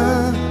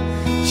love.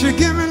 She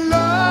give me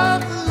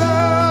love,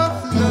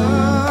 love,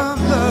 love,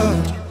 love,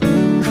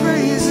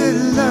 crazy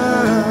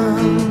love.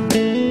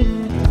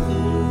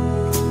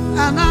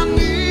 And I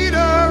need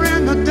her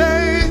in the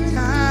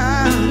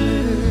daytime.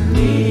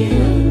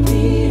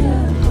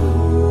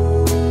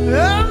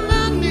 And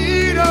I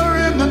need her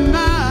in the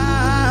night.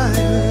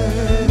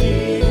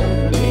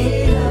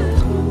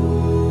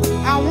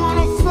 I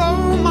wanna throw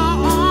my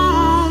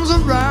arms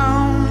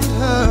around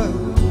her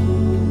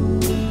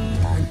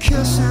and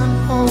kiss and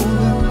hold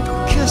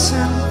her, kiss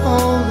and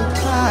hold her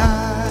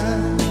tight.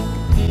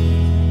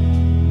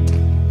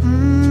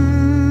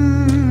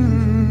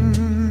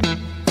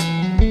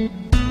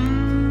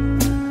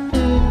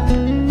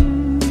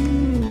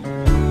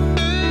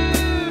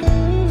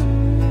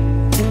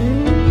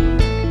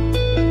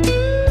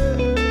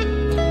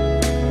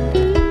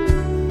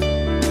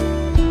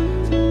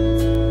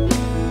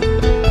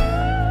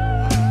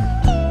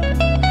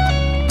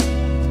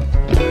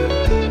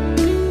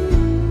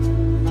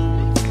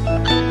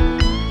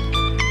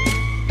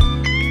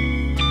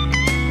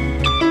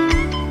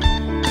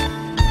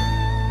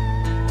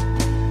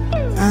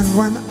 And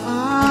when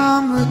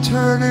I'm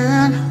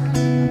returning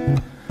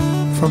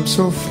from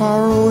so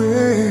far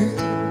away,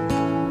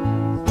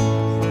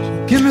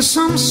 give me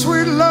some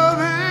sweet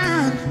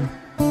loving,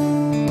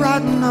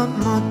 brighten up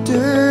my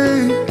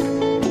day.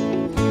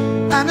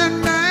 And it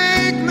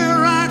make me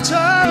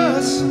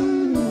righteous,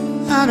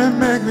 and it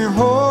make me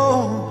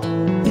whole,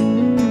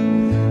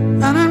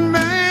 and it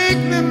make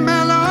me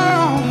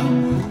mellow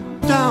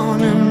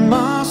down in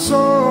my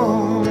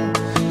soul.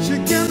 She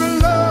give me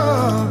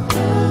love,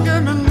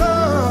 give me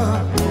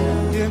love,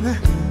 give me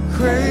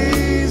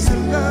crazy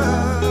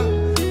love.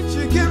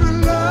 She give me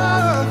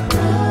love,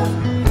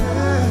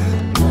 yeah,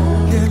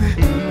 give me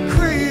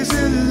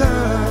crazy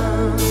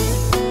love.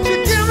 She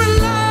give me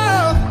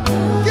love,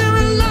 give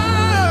me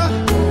love,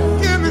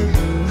 give me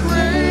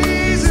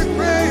crazy,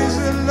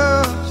 crazy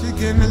love. She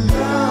give me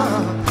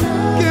love,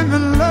 give me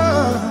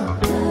love,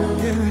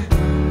 give me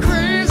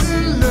crazy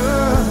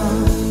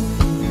love.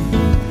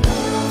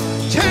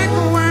 Take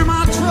away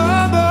my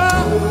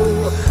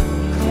trouble,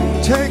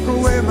 take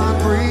away my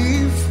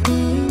grief,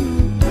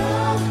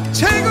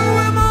 take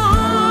away my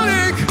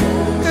heartache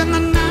in the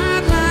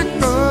night like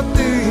a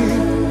thief.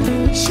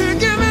 She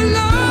give me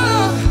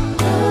love,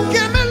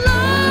 give me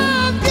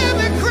love, give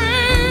me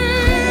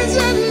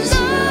crazy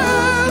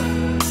love.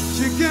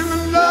 She give me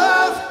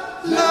love,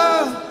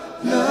 love,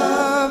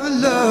 love,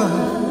 love,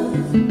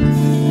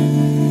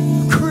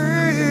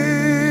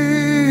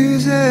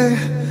 crazy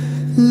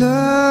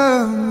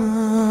love.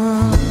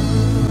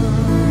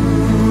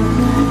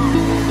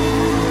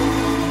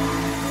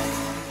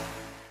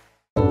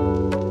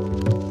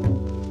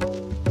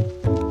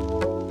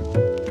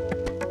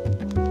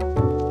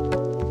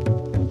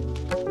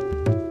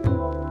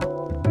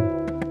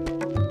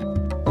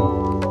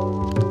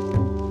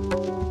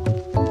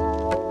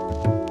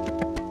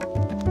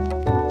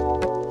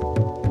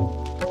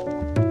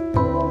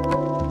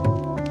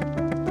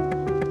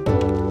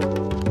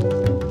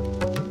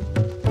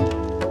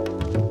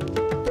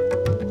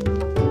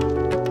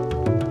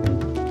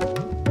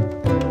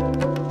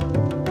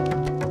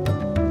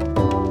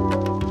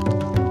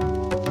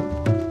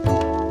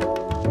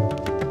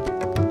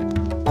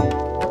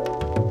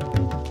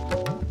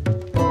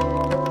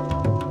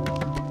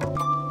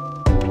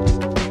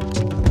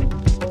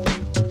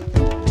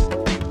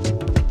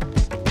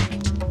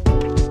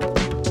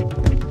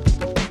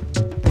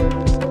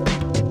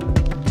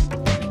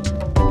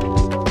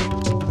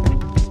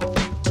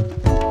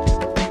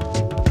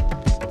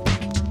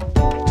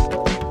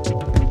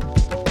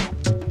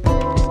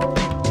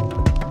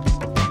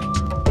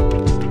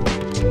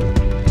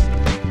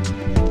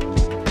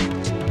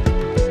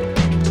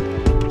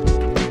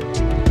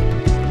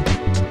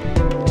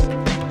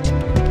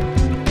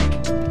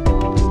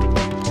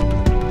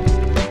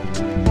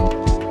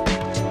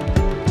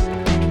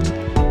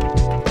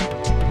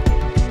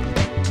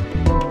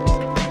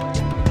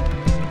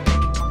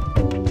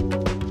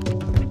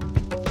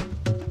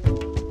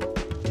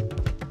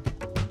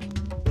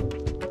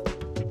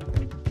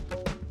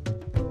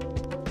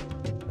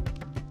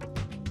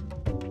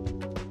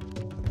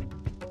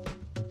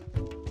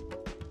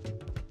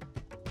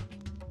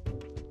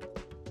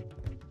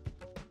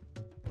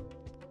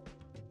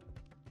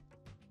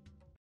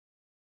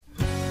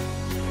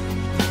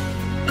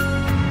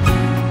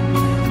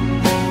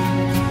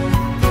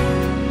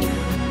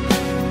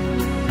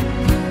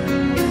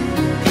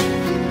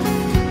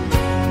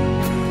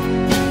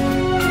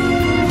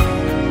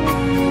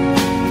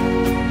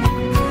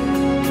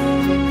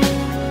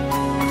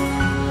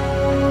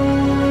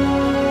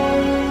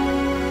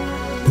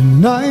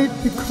 Night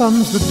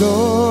becomes the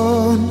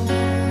dawn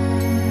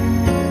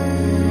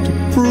to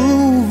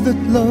prove that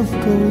love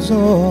goes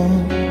on.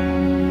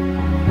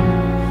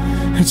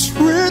 It's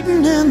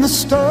written in the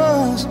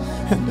stars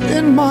and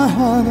in my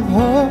heart of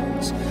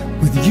hearts,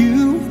 with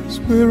you is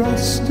where I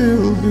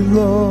still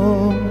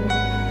belong.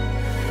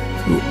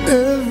 through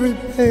every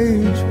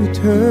page we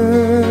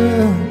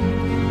turn,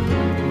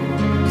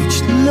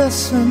 each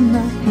lesson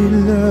that we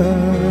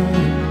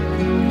learn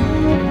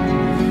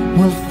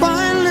will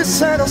finally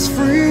set us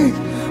free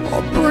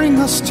or bring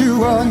us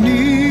to our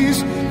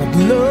knees. But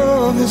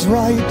love is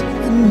right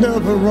and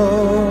never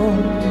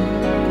wrong.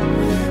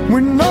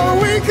 We know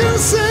we can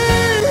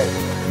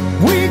say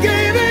we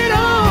gave it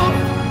all.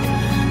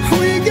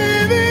 We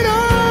gave it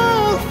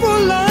all for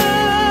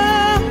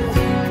love.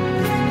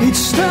 Each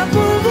step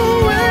of the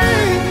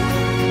way,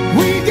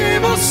 we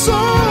gave our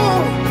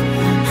soul.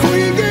 We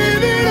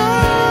gave it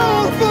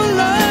all for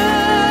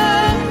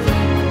love.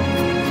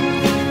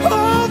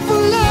 All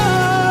for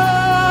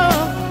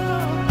love.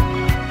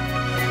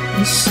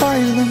 In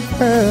silent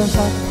prayers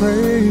I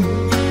prayed,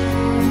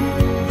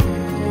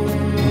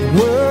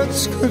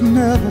 words could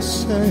never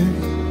say,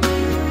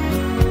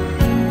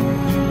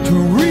 to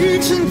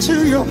reach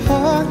into your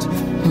heart,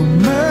 no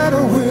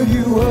matter where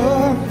you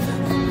are.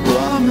 I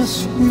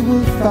promise we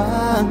will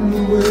find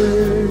a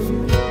way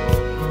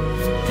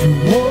to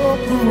walk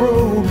the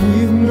road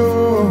we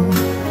know,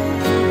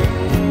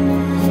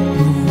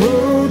 the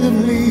road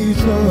that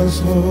leads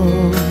us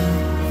home.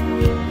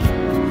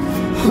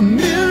 A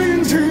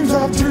million dreams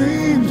I've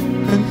dreamed,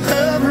 and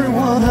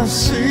everyone I've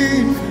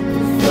seen,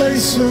 the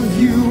face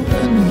of you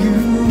and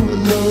you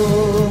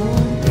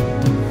alone.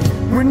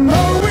 We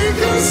know we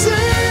can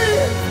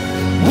say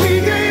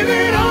we gave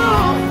it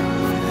all.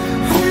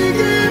 We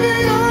gave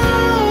it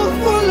all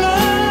for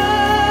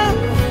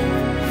love.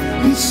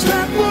 Each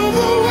step of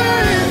the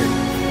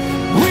way,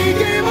 we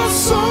gave our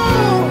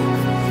soul.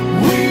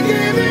 We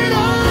gave it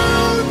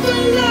all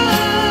for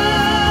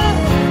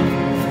love.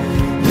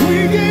 We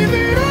gave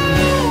it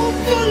all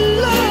for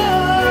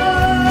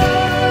love.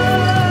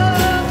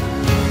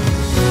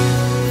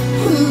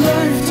 A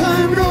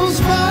lifetime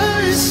goes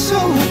by so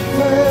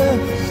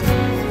fast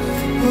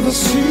for the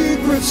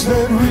secrets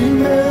that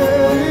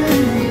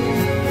remain.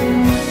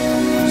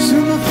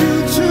 Soon the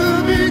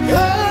future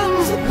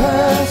becomes the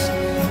past.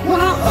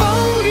 When I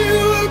hold you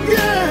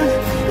again,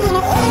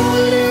 gonna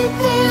hold you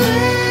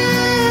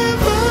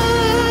forever.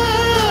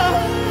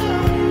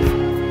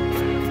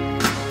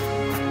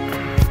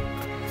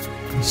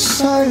 In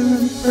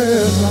silent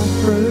prayers I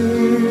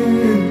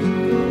prayed,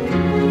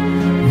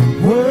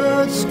 when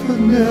words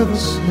could never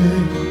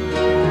say,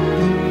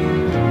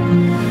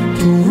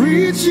 to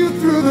reach you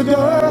through the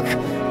dark,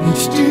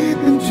 reach deep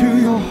into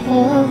your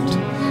heart.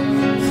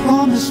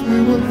 Promise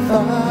we will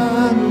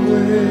find a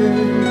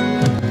way.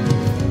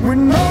 We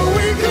know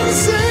we can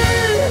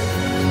say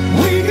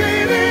we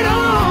gave it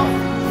all.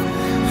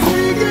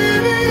 We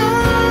gave it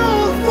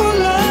all for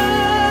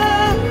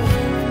love.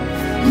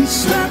 Each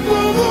step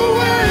of the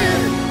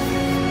way,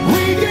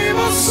 we gave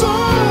our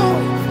soul.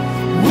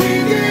 We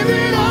gave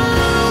it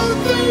all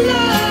for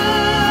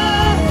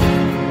love.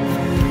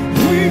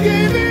 We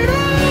gave it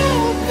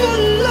all for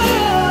love.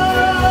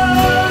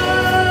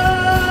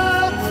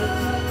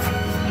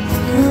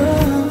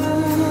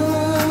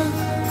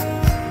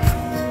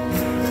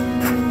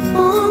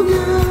 Oh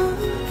yeah.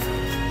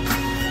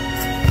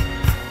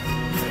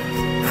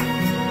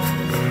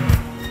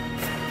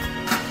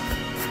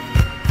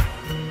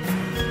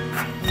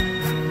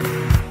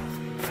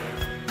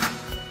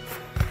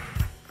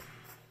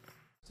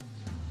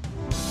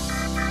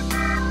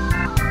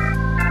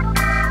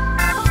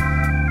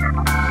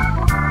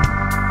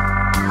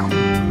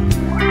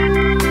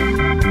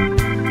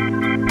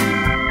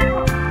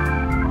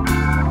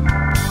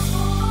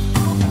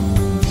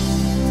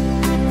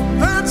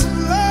 That's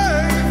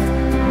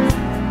life.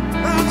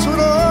 That's what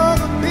all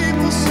the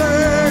people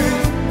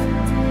say.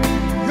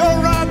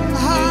 You're riding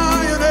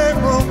high in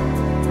April,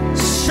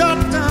 shut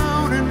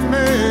down in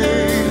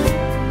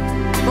May.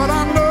 But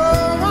I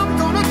know I'm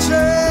gonna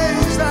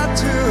change that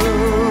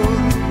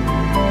too.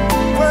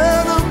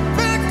 When I'm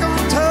back on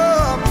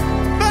top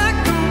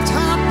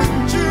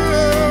in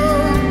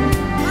June.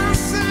 I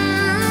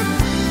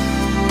said,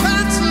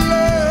 that's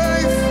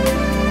life.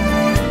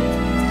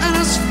 And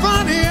as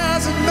funny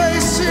as it may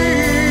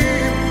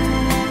seem,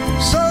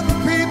 certain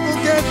people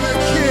get their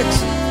kicks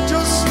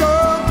just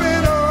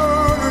stomping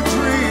on a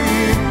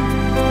dream.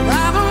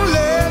 I don't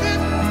let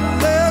it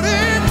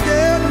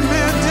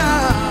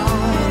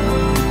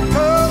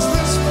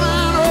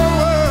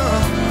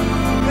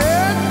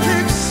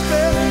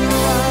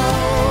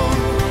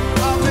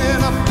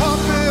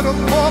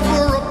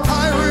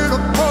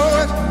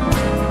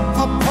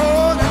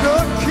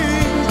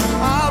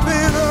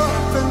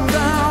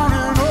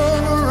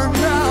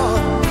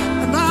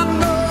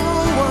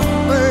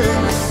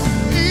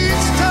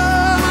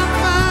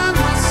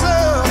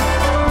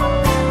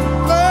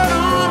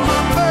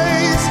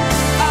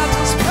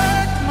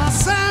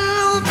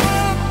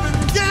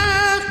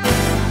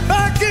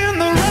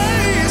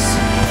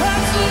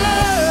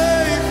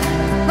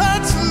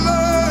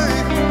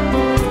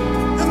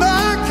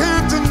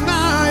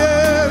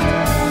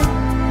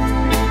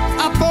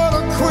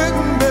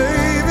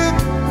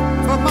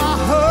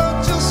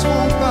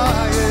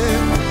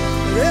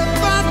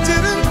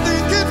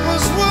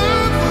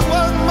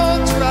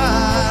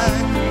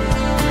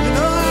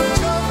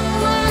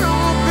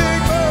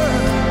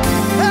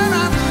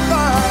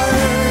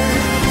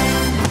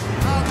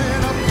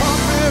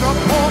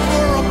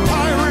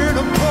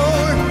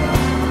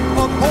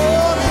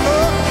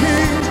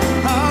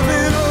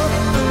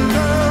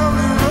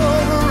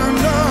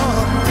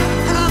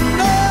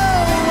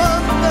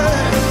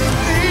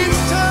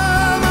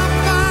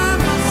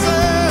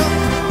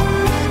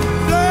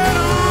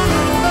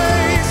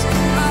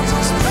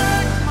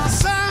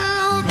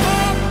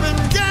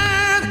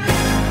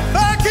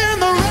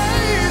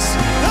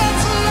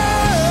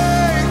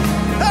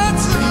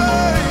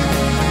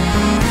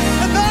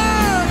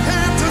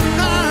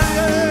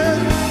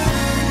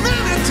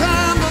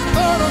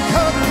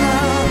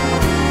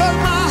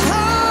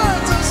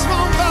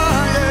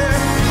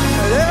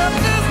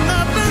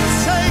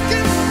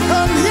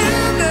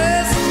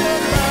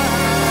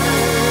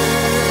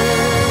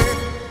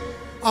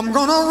I'm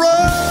gonna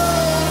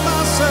roll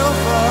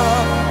myself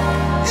up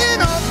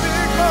in a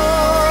big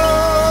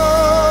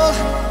ball.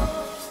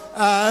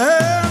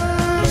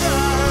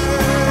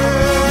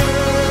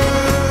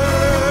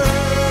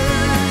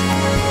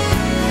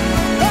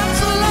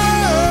 That's a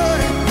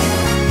lie.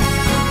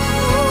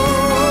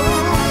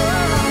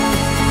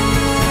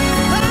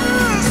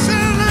 I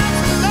said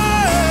that's a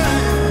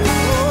lie.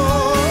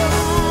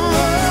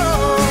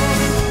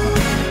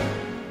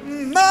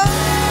 My.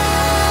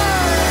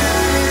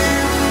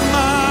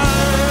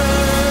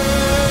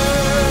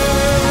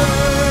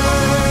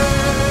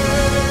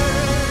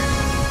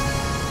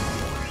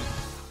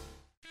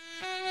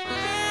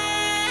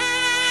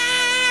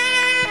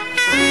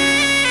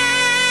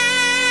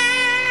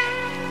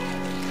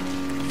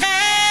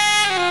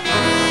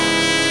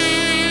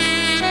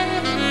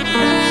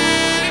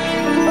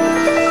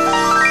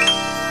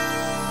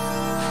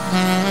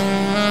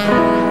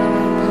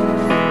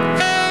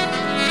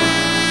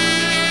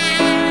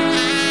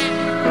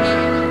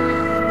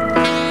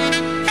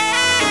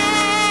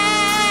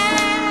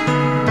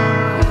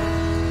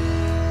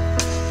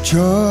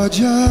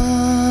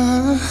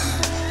 Georgia,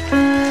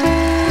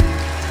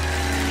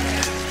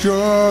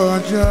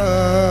 Georgia,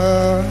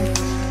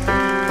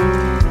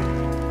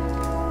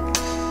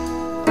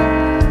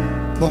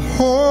 the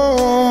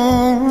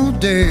whole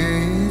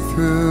day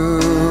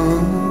through,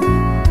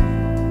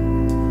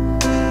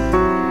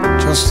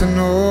 just an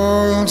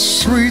old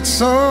sweet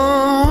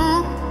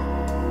song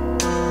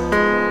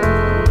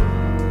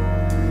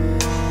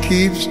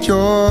keeps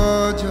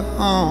Georgia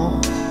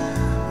on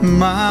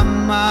my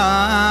mind,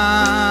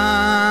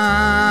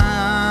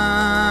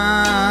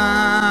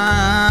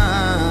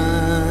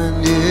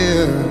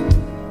 yeah.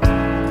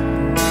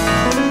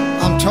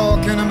 I'm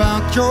talking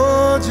about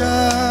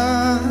Georgia.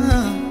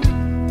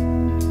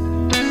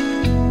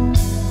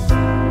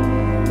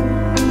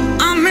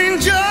 I mean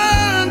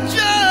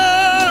Georgia.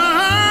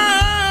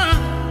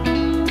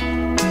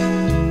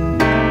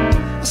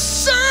 A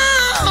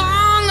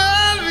song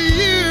of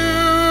you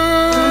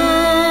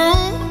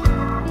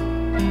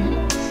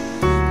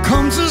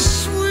comes as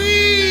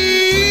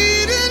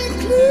sweet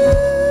and clear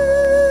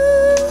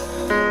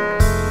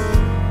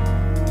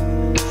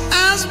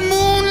as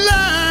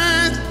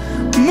moonlight,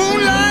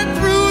 moonlight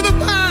through the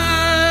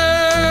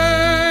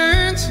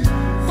pines.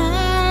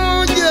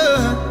 Oh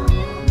yeah,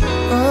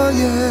 oh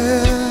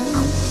yeah.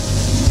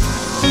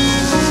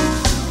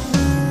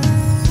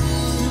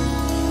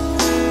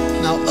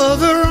 Now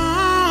other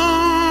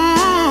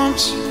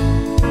arms,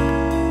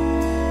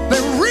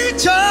 they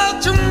reach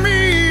out to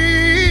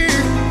me,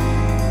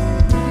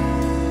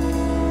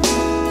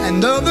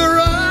 and other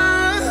eyes,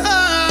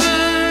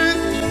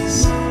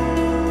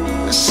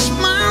 they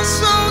smile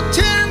so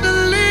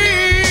tenderly,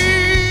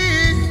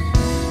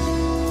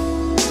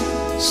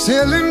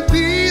 still in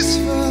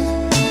peaceful,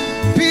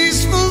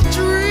 peaceful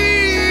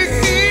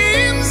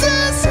dreams.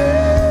 I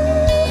see,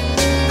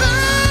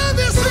 oh,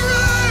 this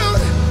road,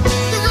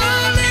 the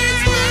road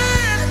leads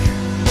back,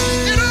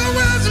 it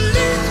always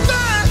leads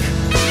back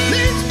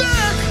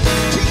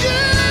to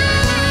you,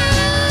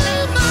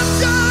 my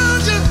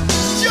Georgia,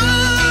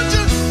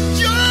 Georgia,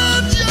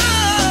 Georgia,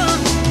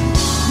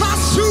 my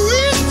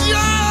sweet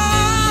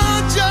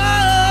Georgia.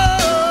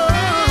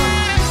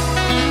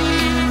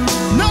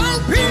 No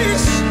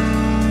peace,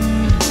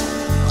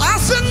 I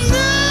said no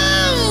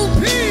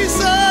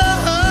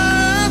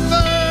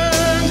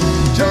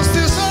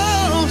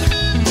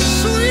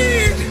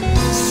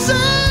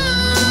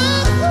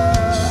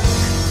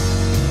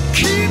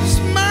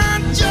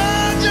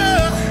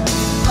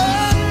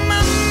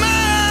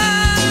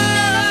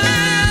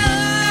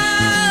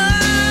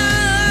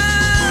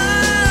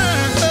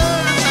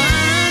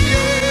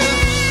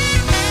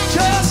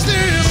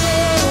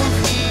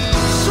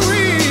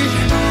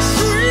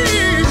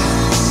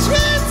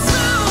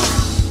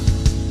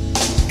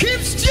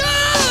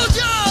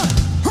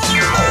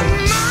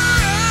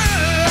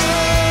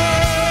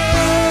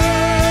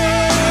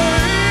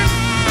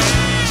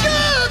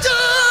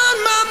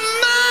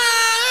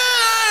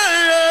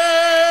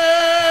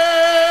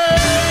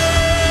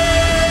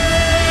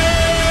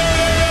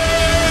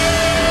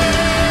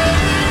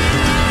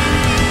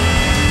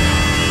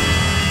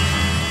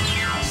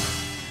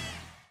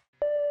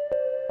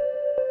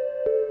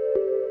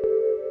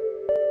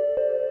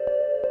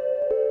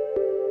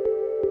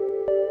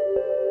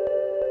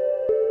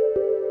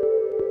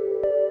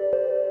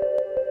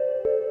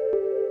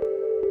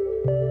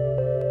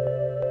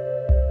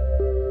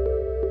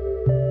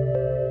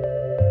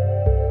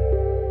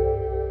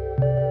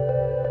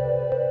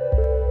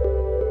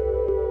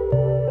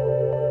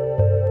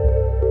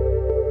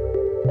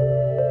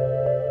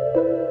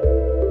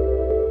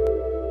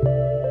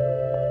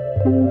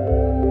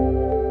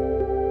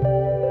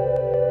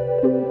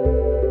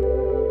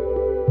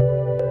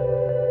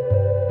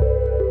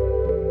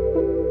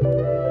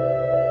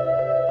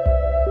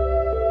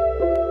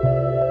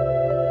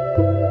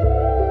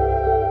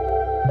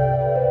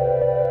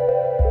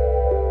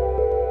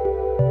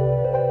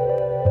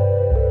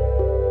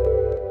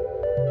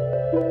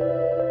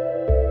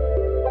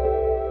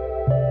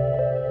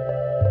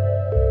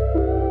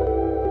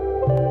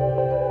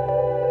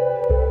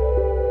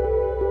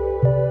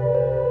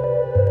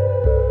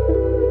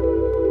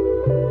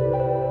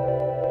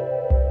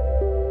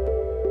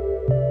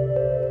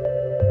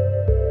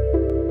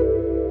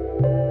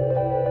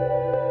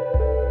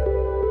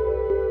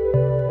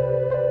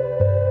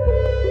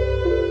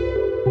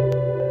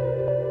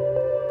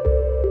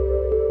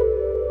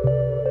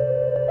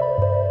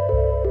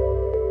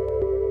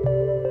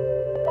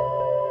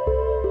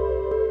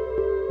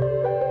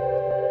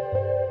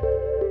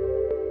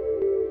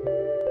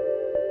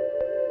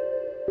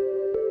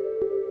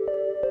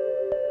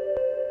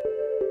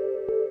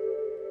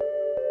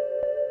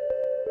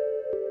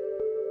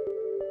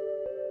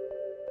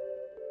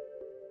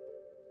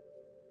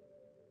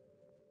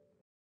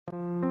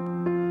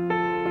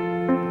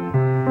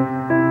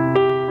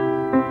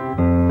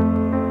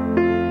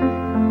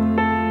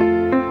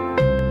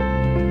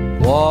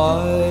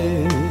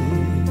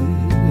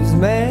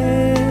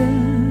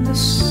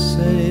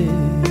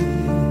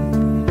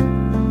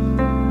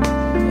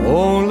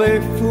only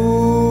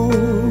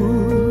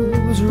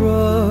fools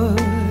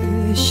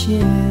rush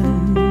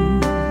in,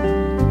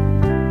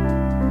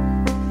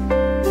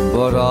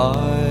 but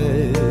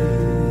I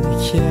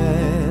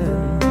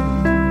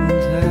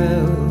can't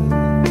help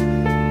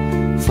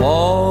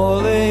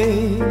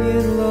falling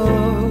in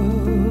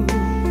love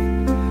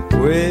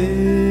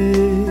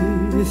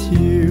with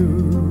you.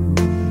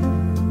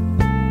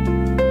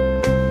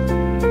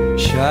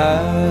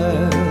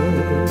 Shall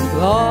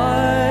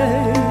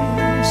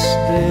I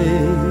stay?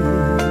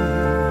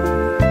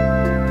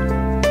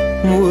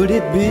 Would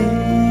it be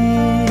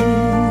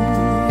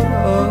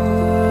a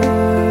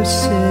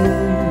sin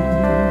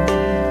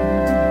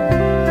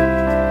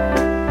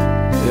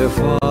if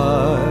I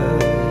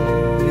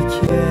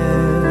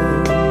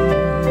can't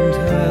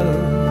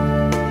help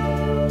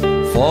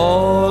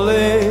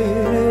falling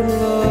in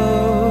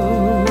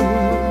love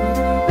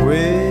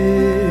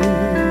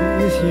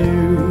with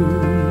you?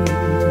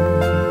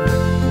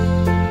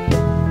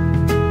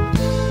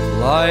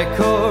 Like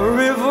a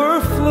river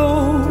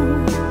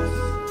flows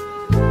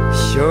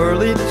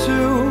surely to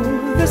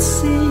the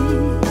sea,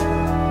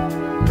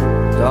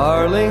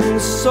 darling,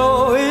 so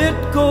it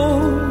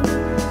goes.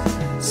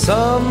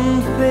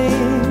 Some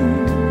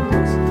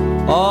things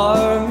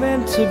are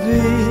meant to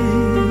be.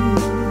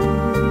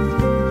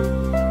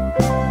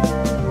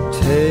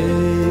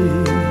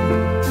 Take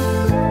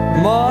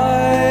my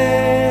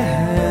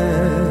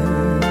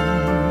hand,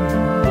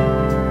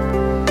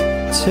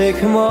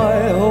 take my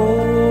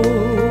whole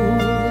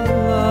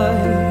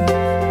life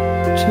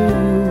too.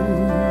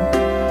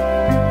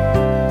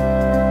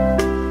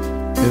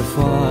 If I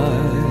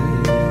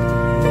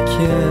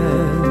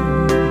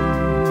can't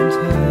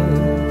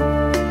help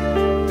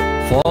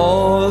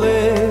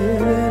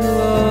falling in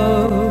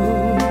love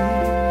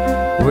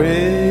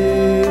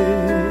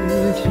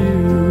with you.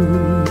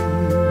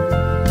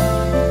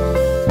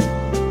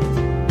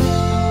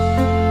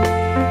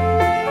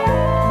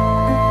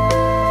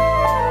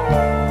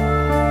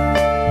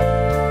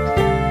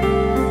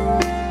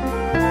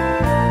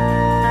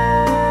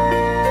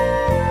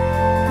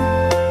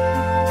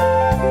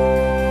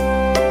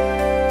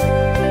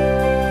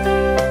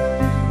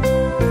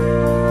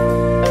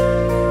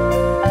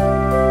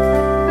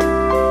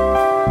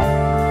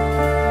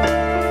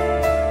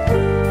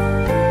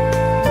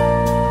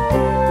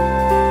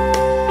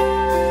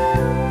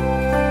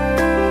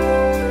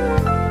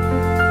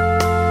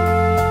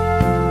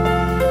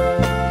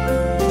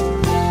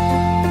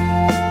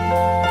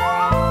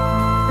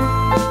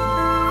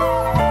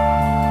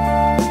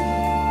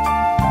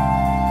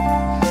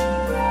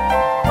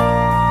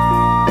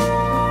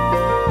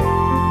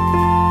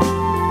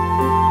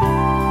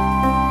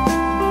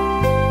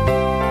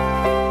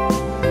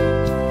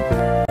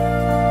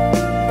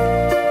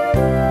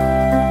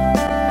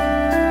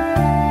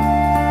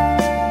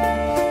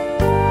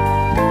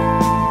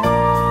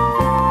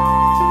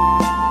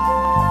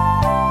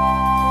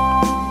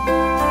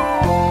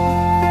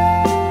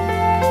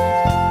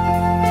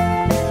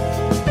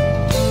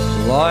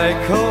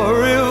 Like a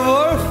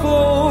river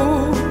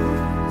flows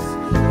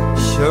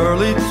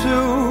surely to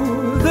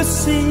the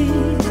sea,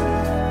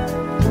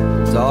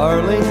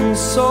 darling,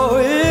 so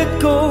it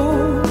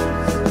goes.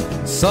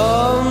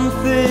 Some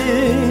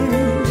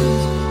things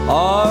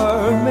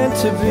are meant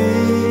to be.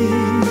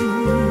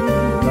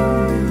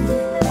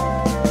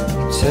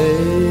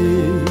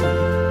 Take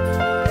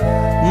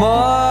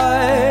my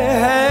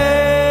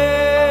hand,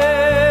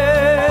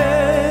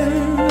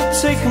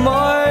 take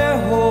my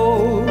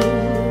whole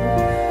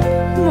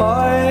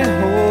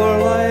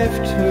life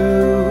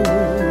too.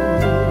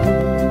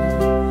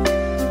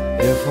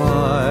 If I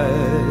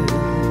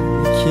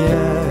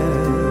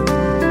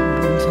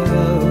can't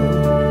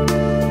help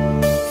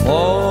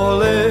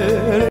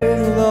falling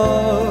in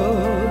love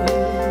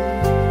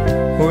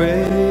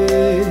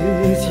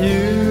with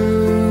you,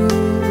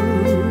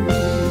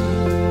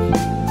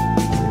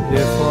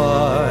 if I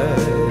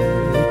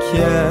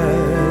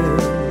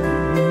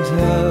can't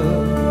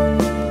help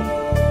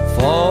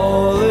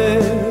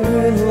falling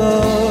in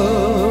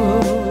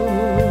love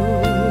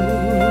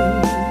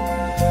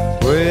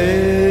with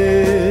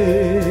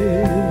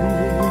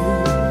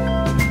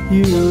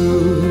you.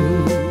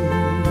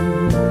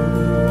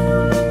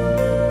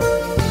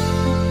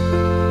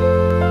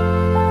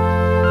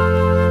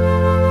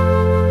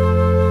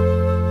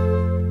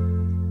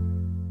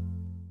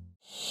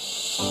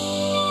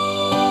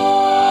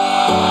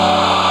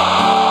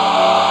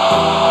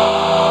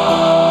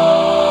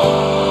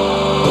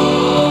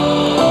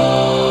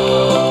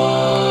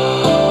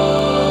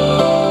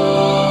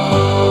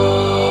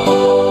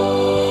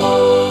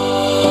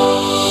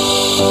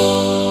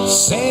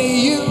 Say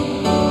you,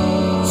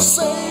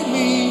 say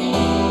me,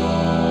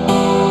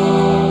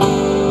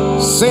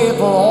 say it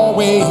for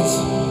always.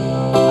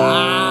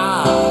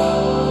 Ah,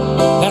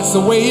 that's the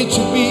way it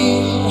should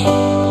be.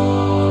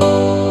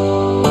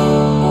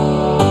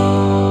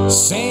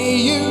 Say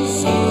you,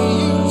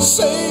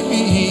 say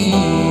me,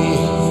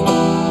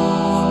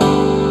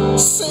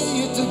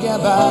 say it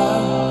together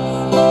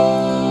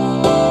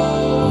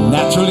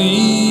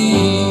naturally.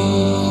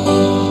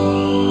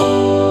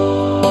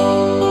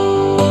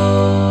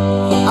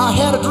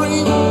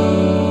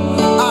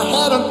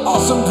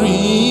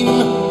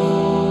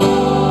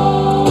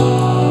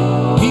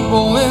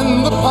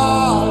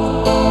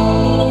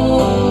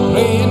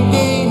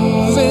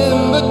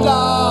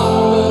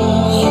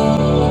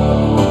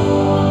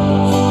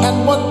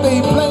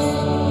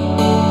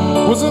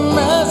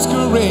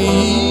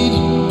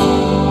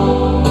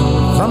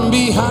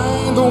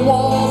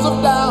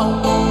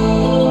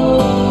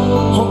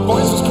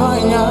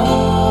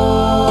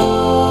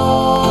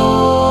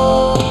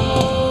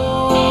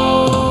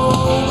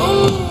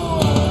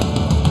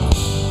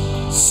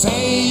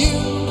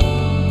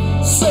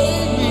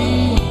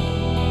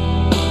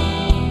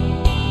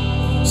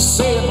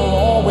 say it for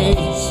always.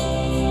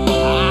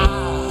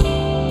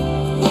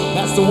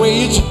 That's the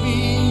way it should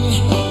be.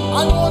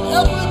 I want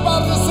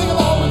everybody to sing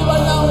along with me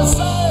right now and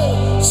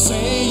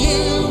say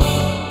you.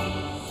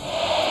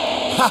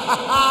 Ha ha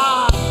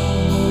ha.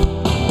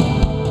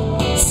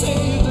 Say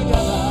it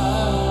together.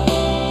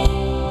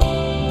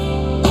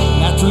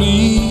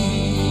 Naturally.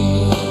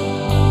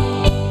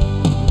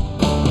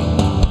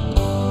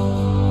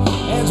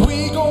 As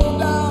we go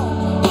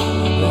down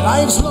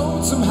life's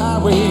lonesome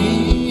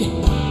highway,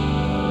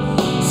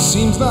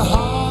 seems the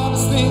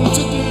hardest thing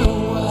to do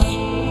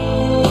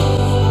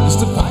is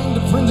to find a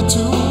friend or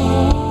two,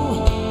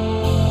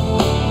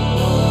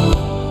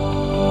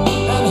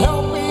 and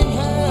helping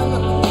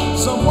hand,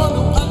 someone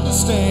who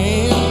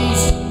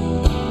understands.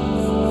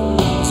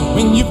 So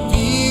when you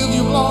feel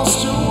you've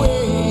lost your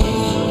way,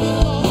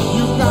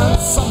 you've got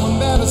someone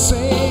there to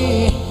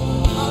say,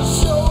 I'll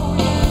show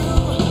you.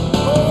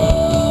 Oh,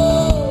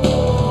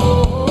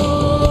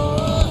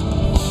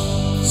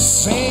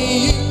 say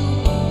you,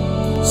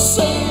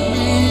 say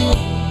me,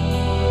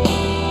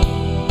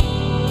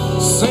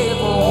 say it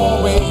for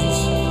always.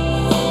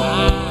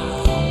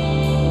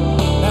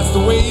 That's the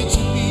way it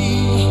should be.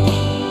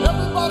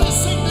 Everybody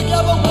sing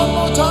together one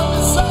more time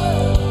and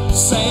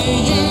say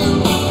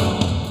you.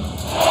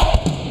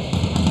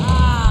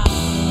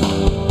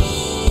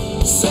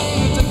 Say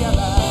it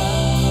together.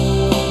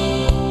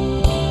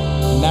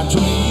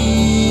 Naturally.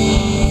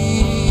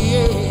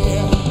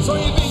 Yeah. So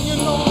you think you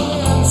know the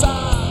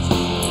inside?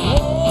 Oh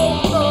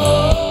no.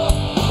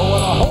 Oh, well,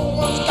 the whole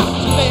world's got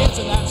to dance,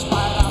 and that's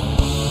right. I'm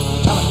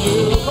telling you,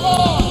 come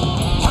on,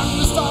 time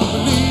to start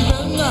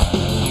believing.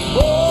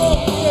 Oh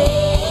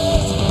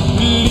yes,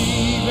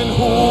 believe in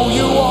who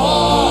you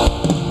are.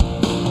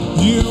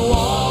 You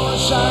are a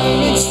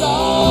shining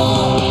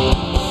star.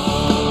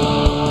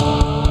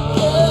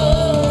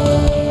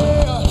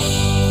 Yeah.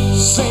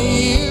 Say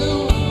you,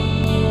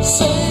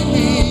 say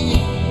me,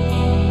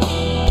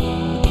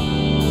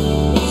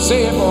 say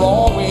it for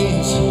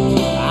always.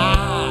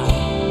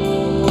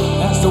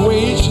 That's the way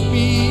it should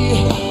be.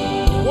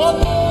 One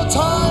more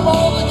time,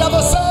 all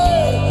together,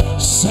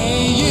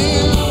 say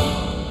you.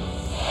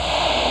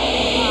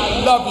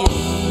 I love you.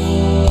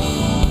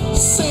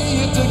 Say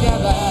it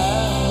together.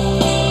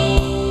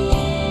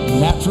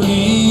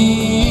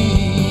 Naturally.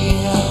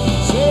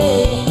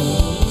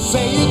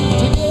 Say it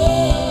together.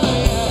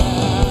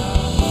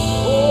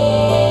 Oh,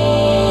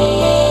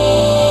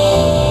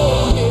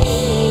 yeah.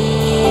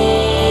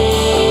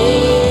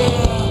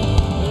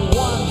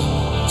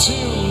 1,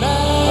 2,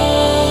 naturally.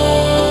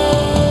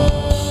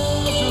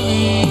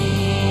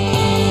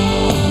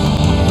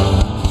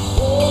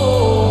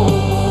 Oh,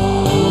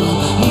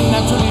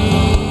 naturally.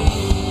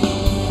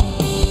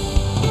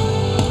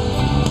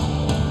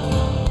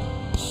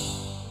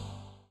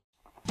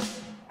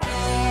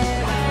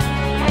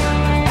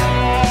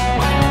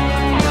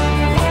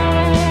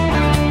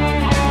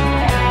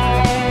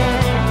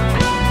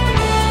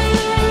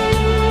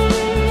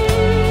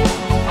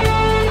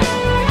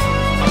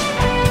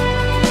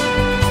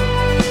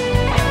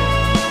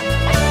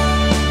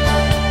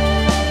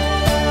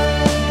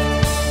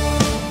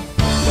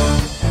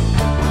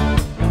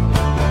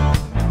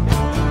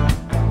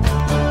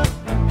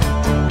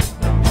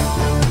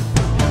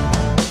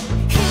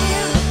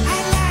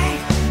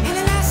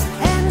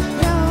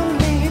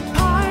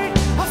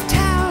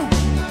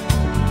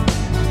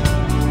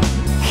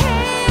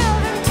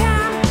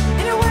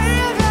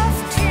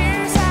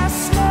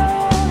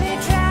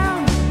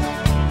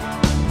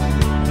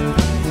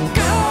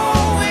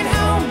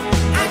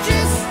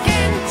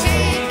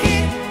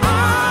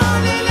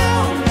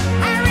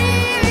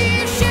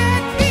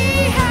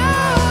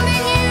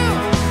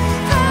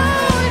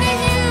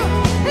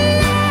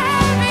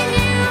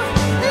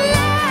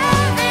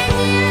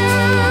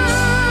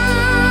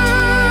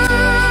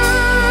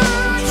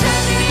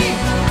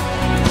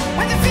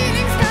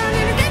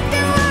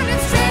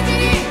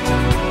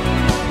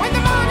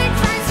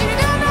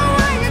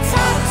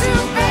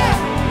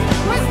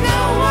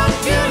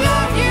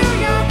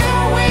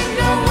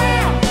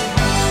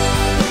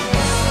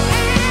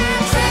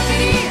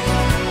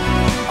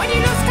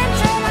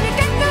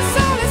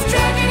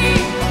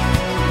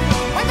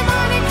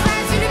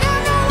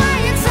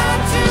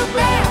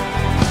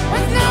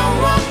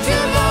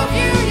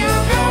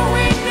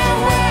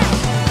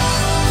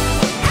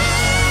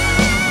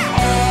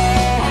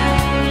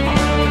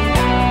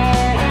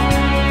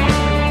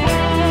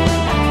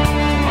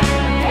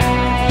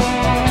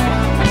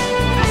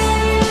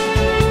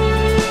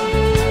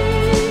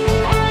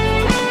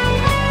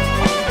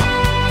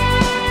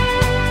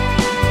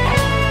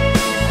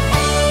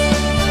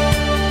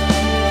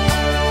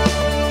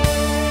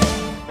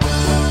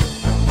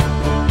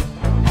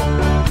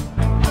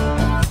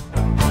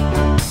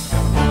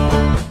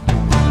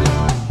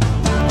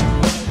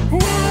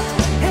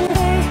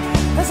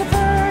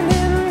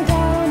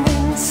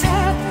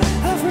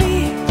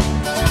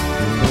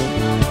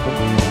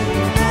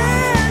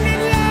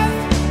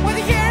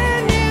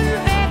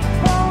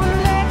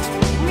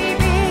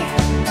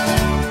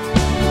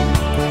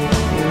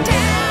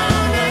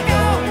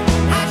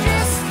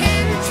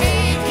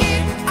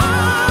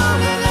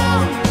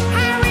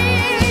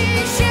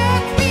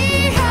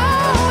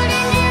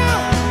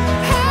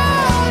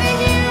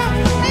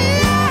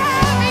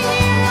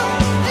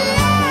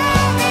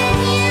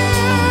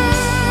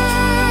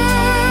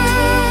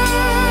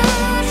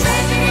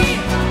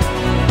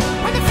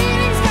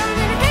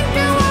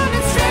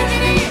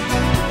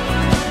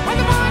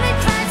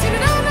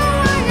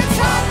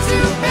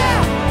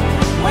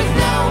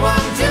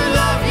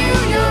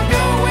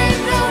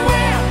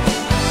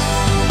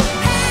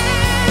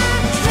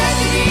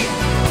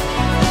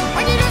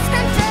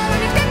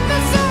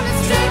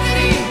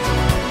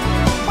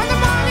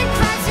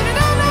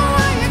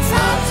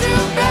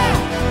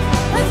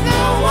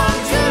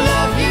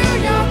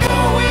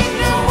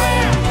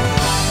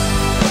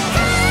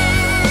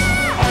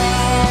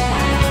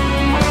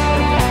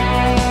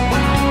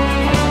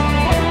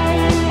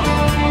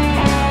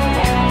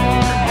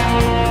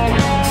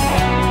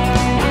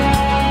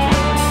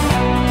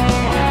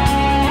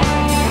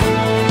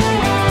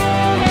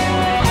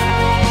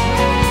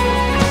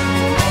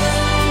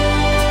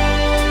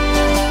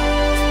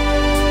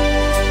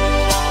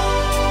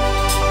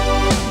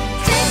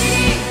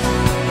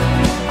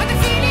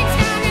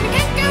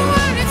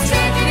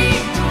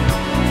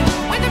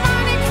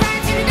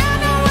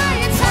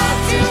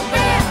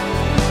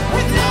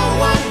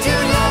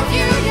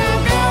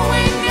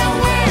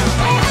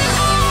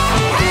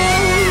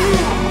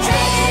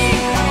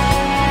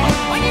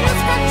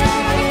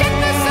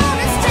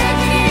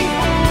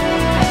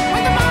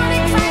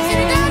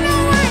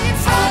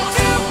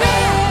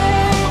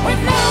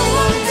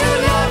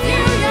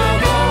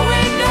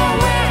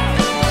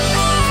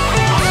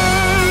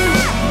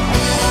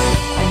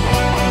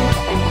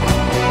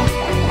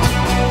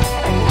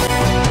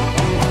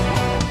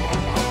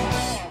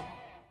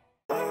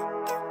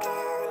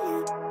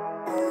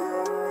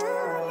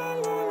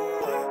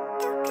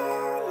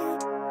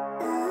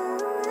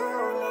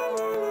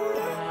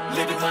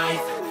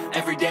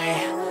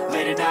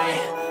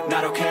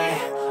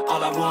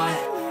 all I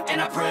want, and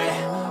I pray,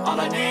 all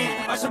I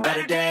need are some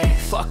better days.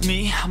 Fuck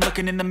me, I'm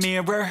looking in the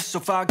mirror, so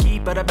foggy,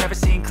 but I've never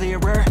seen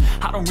clearer.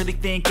 I don't really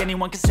think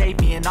anyone can save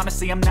me, and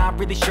honestly I'm not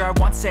really sure I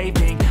want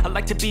saving. I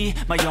like to be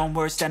my own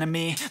worst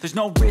enemy. There's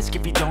no risk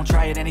if you don't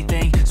try at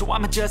anything, so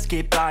I'ma just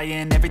keep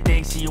buying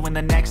everything. See you in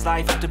the next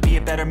life, hope to be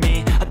a better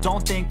me. I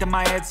don't think that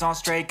my head's on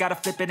straight, gotta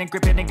flip it and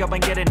grip it and go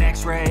and get an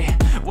x-ray.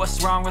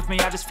 What's wrong with me?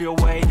 I just feel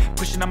weight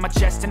pushing on my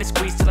chest and it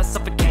squeezes till I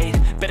suffocate.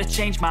 Better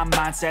change my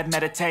mindset,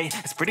 meditate.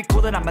 It's pretty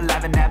cool that I'm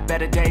alive and have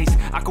better days.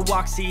 I could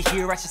walk, see,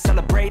 hear, I should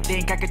celebrate.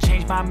 Think I could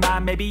change my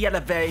mind, maybe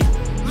elevate.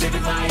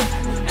 Living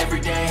life, every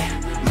day,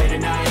 late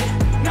at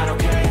night, not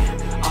okay.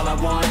 All I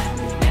want,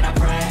 and I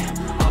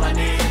pray, all I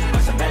need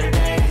are some better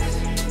days.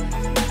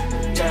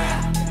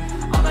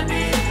 Yeah, all I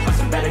need are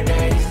some better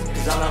days.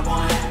 Cause all I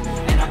want,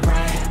 and I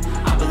pray,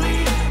 I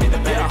believe in the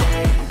better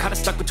days. I'm kinda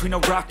stuck between a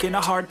rock and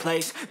a hard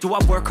place. Do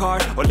I work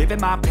hard or live at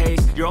my pace?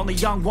 You're only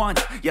young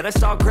once, yeah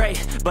that's all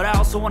great, but I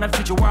also want a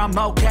future where I'm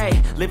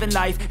okay. Living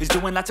life is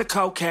doing lots of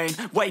cocaine.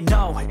 Wait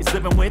no, it's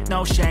living with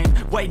no shame.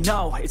 Wait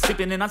no, it's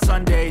sleeping in on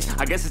Sundays.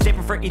 I guess it's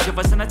different for each of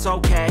us and that's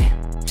okay.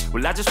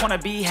 Well I just wanna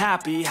be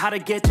happy, how to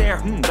get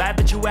there? Glad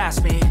that you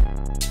asked me.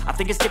 I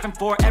think it's different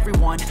for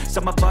everyone.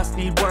 Some of us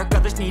need work,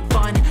 others need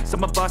fun.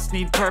 Some of us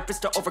need purpose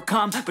to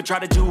overcome. But try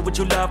to do what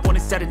you love when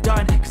it's said and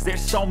done. Cause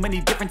there's so many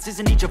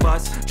differences in each of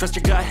us. Trust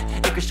your gut,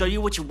 it can show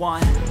you what you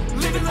want.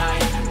 Living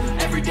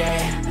life, every day,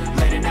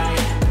 late at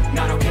night,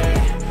 not okay.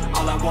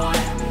 All I want,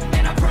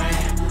 and I pray,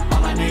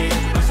 all I need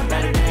are some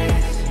better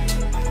days.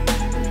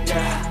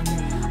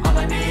 Yeah, all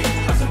I need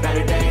are some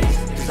better days.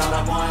 Cause all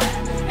I want,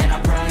 and I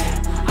pray,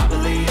 I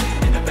believe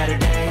in the better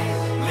days.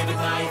 Living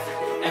life,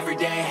 every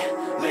day,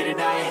 late at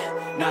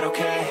night, not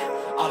okay.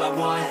 All I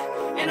want,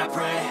 and I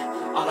pray,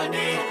 all I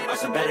need are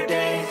some better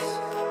days.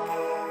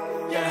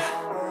 Yeah,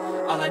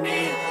 all I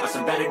need are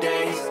some better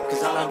days.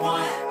 Cause all I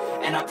want,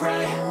 and I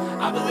pray,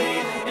 I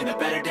believe in the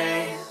better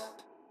days.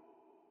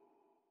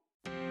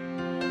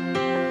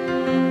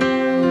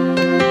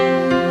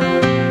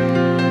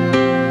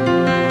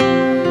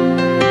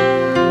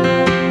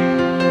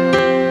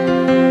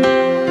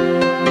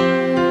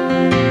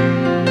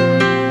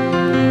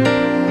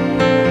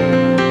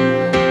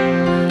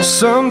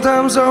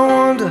 Sometimes I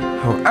wonder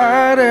how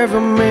I'd ever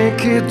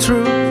make it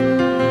through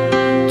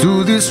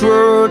to this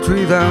world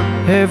without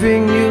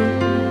having you.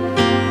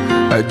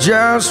 I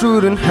just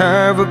wouldn't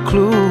have a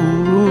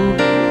clue.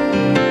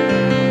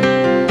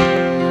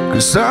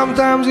 Cause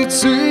sometimes it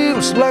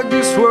seems like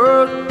this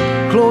world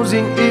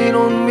closing in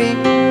on me,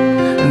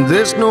 and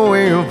there's no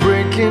way of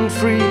breaking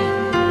free.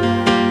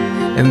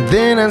 And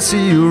then I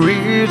see you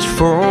reach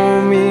for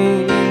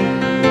me.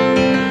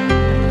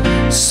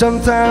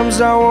 Sometimes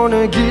I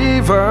wanna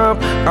give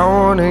up, I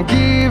wanna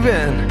give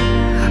in,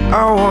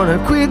 I wanna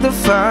quit the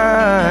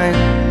fight.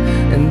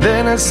 And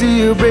then I see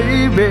you,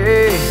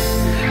 baby,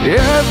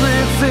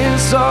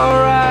 everything's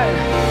alright,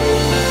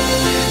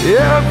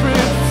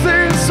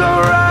 everything's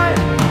alright.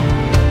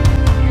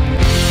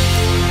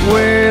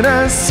 When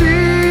I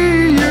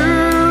see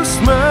you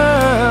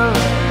smile,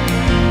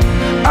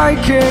 I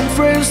can't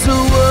face the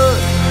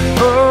world.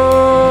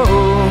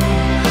 Oh,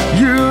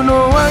 you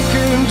know I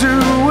can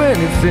do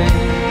anything.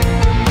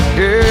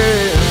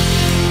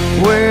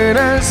 Yeah. When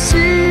I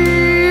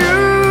see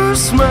you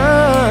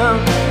smile,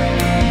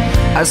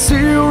 I see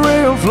a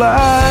ray of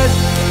light.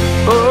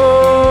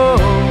 Oh,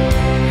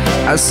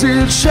 I see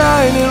it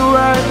shining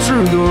right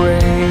through the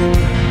rain.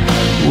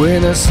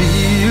 When I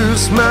see you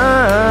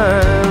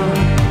smile,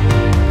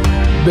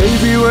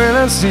 baby, when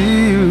I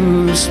see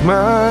you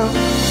smile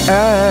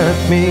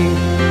at me.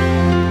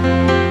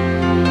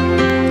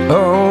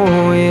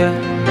 Oh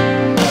yeah.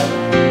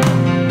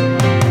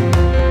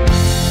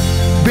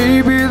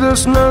 Baby,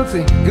 there's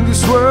nothing in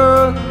this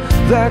world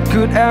that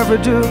could ever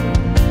do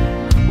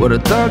what a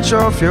touch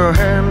of your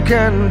hand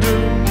can do.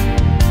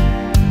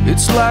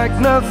 It's like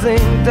nothing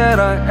that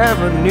I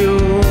ever knew.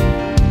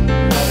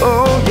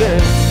 Oh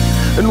yeah.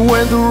 And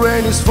when the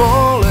rain is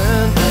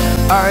falling,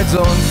 I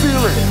don't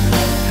feel it,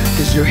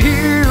 cause you're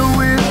here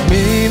with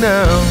me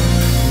now.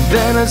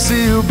 Then I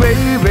see you,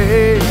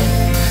 baby,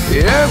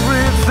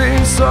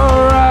 everything's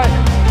alright,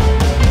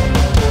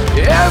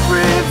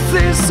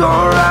 everything's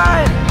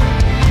alright.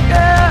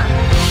 Yeah.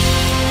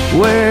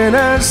 When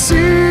I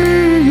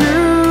see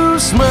you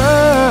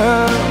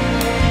smile,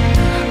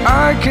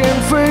 I can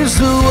face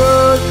the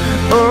world.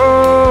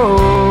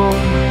 Oh,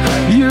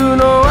 you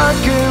know I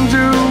can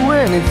do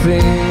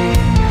anything.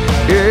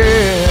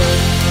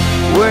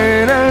 Yeah.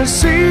 When I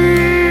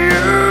see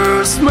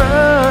you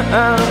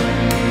smile,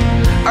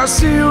 I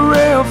see a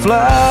ray of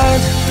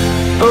light.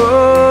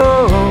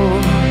 Oh,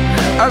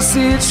 I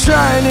see it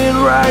shining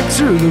right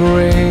through the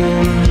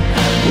rain.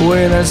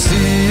 When I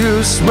see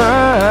you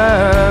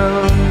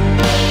smile,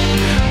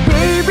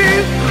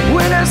 baby,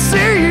 when I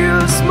see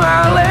you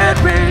smile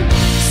at me.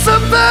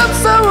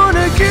 Sometimes I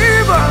wanna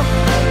give up,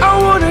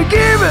 I wanna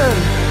give in,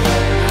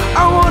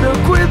 I wanna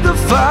quit the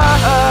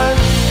fight.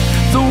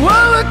 So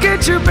I look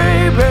at you,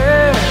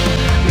 baby,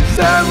 it's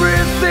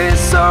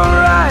everything's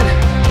alright,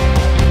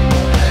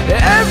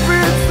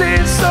 everything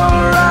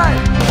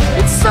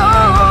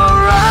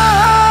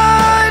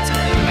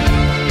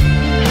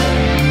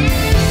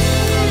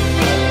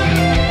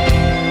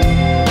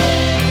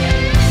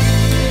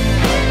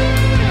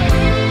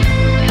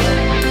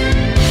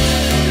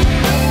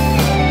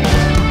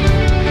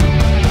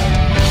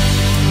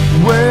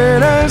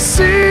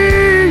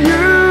see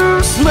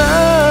you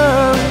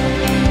smile,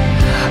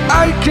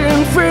 I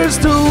can face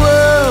the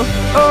world.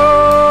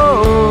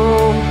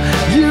 Oh,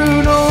 you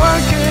know I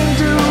can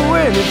do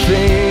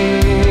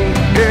anything.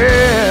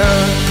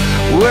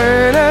 Yeah,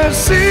 when I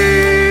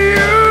see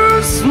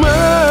you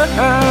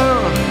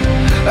smile,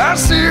 I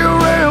see a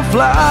ray of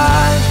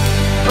light.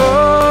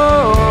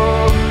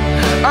 Oh,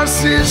 I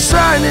see it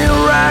shining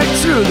right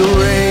through the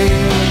rain.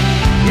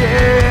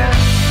 Yeah,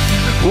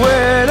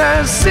 when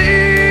I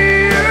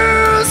see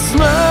you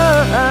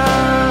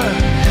smile,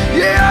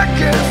 yeah, I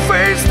can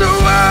face the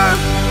world.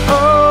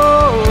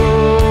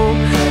 Oh,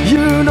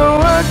 you know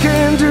I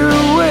can do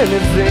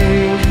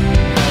anything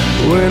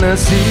when I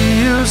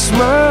see you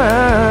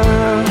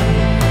smile.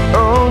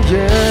 Oh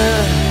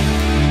yeah,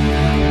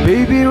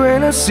 baby,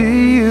 when I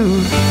see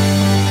you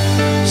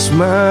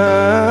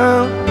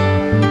smile,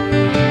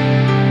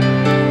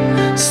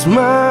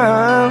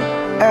 smile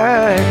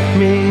at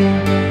me.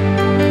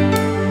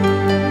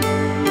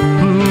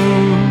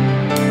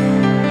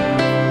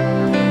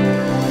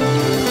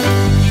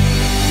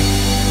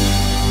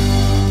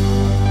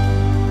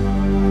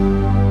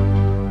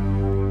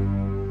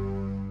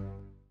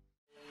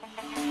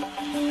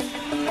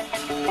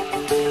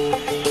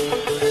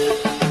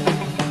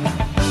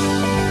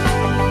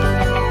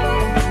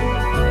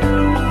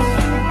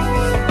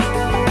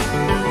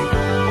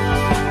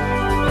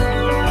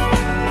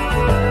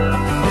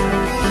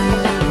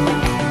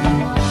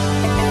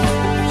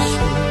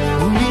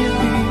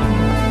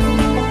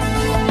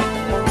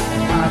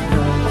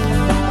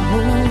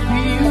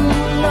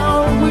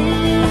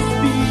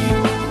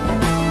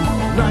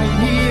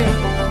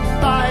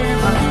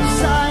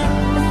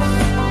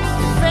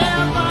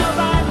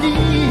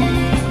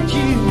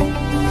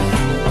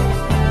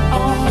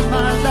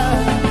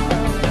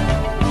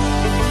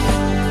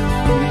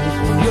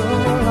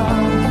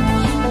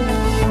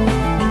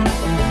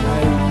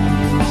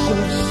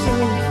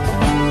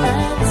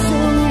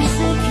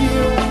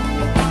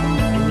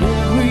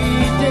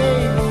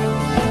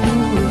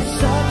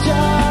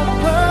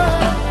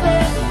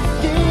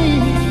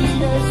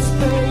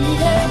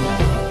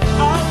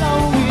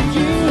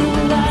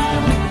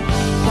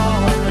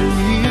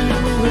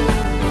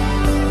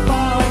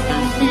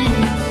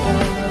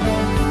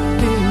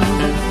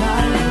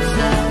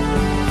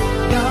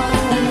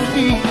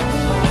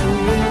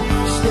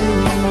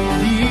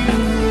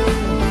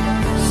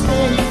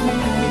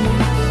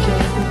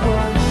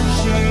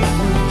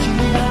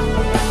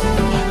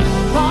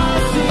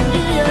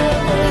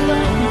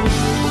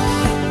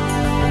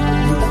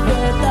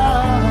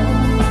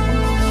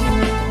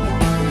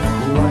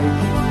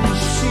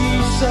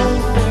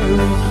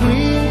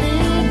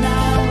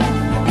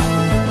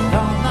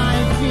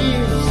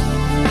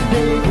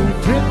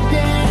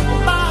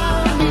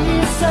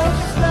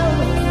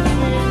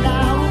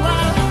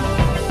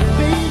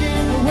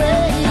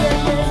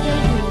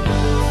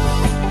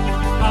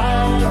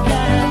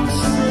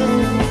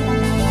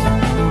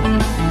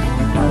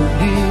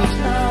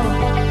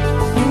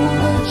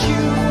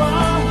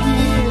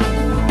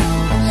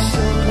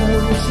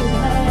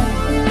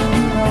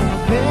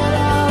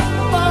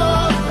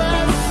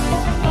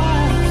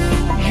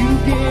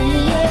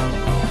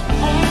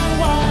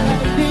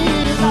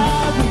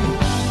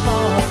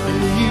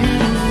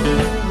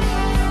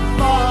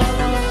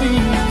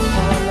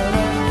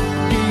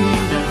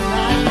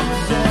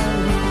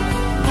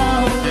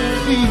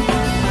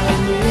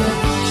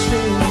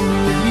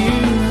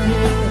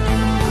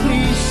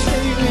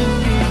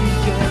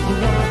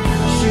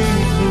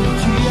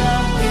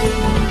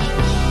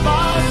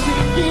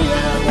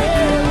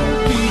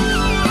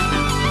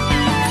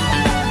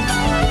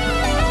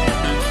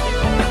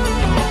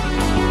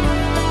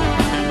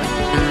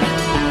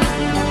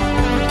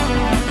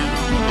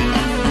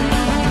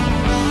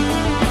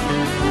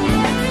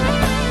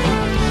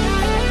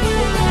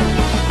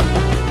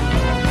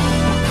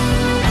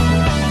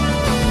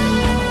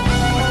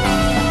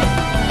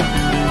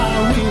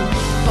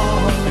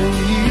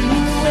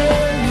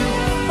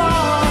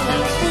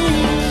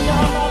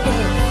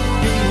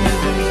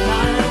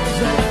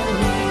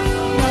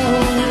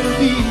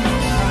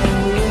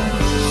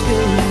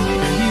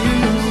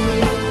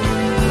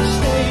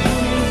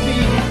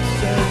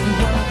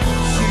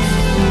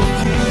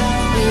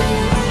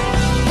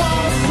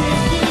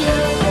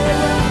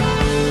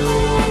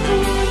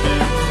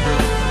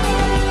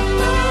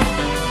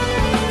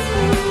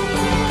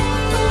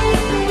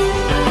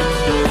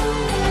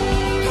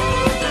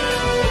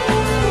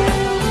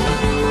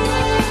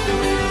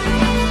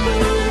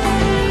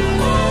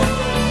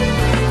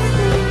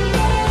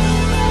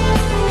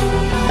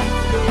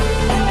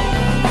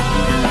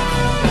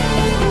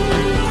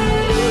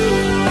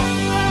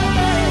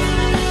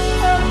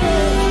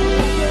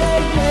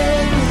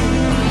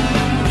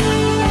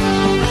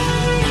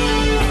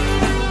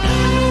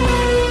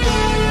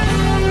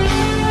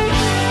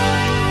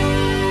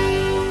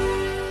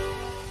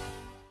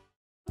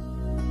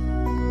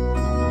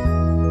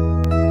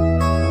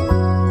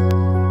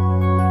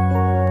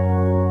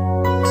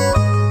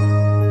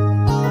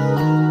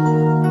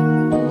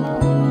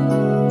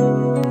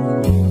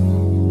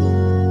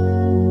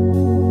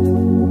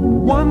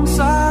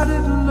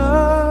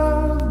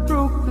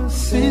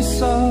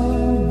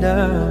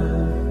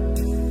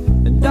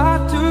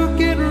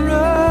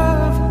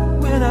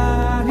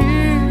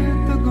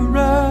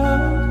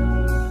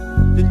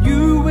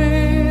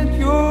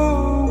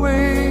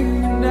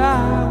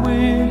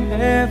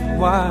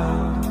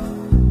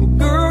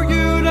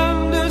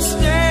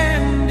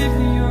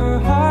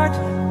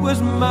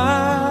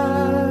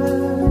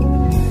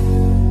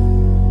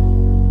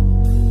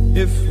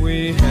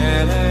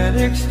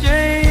 an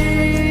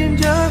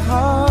exchange of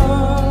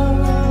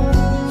hearts,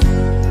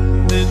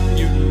 then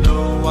you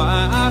know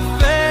why I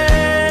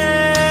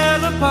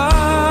fell apart.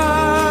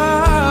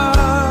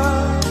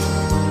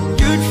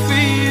 You'd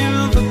feel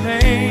the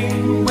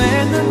pain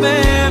when the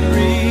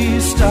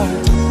memories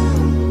start,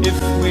 if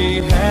we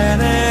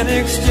had an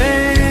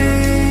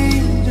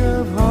exchange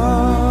of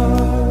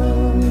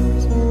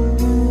hearts.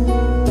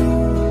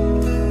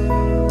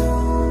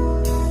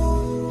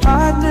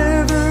 I'd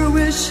never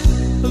wish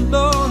a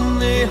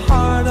lonely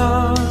heart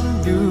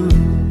on you.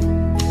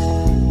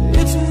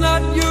 It's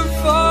not your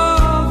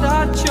fault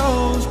I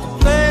chose to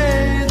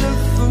play the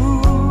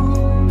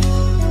fool.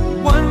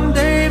 One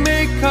day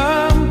may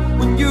come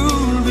when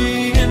you'll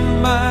be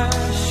in my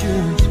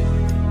shoes,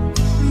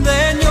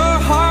 then your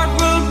heart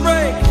will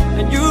break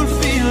and you'll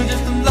feel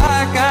just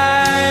like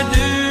I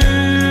do.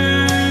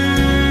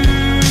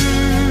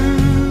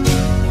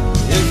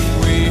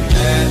 If we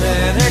had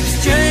an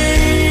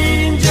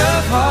exchange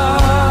of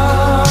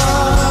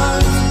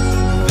hearts,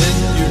 then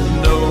you'd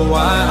know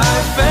why I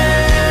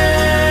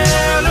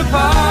fell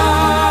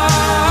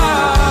apart.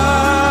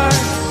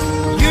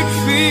 You'd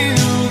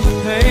feel the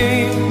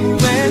pain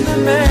when the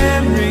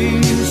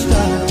memories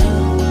start,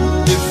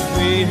 if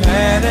we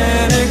had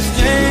an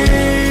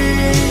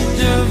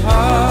exchange of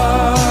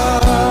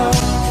hearts.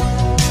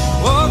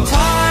 Oh,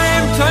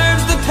 time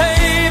turns the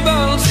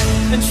tables,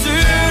 and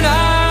soon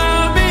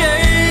I'll be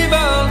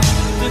able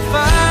to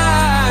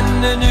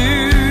find a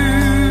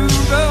new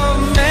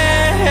romance.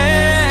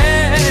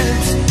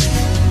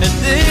 And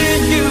then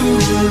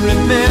you'll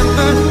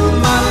remember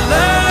my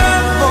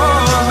love for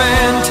a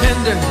man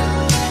tender,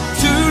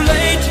 too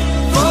late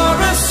for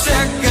a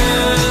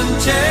second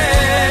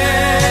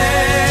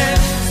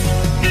chance.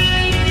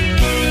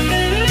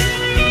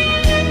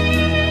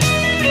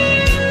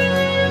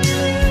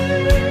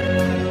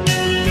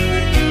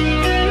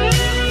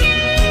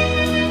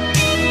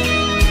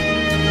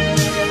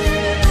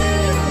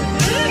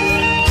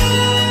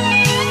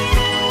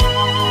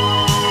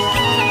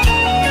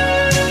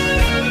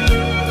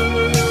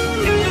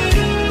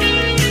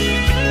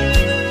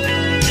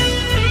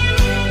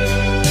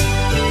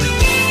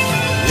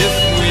 If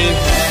we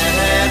had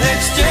an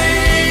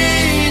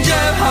exchange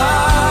of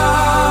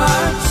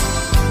hearts,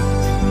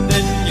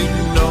 then you'd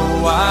know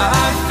why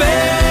I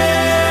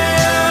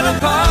fell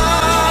apart.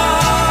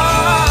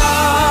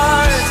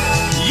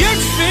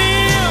 You'd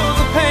feel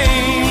the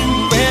pain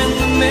when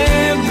the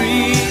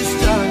memories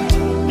start,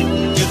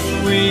 if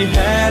we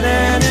had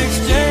an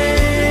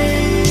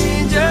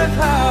exchange of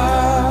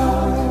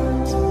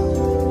hearts.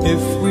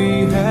 If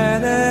we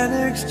had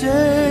an exchange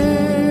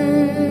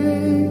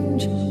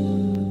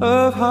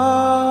of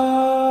hearts.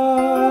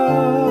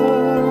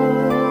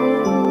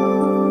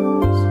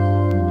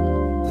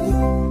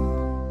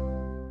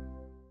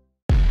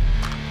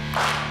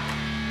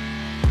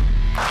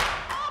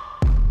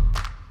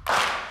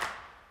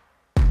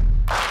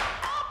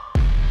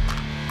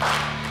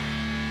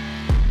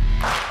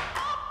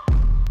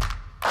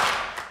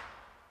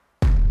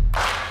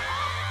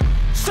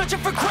 Searching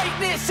for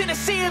greatness in a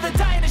sea of the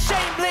dying and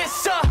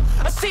shameless,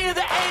 a sea of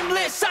the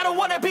aimless. I don't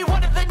wanna be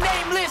one of the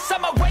nameless.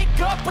 I'ma wake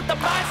up with the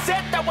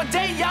mindset that one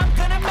day I'm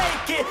gonna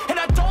make it, and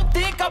I don't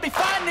think I'll be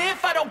fine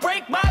if I don't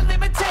break my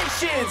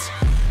limitations.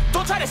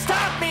 Don't try to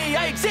stop me,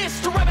 I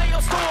exist to write my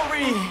own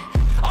story.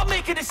 I'll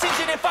make a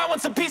decision if I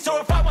want some peace or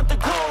if I want the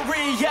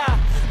glory. Yeah,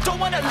 don't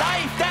want a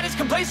life that is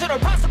complacent or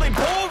possibly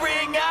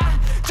boring. I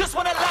just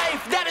want a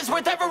life that is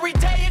worth every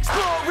day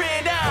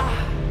exploring.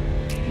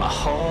 My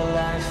whole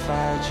life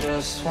I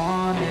just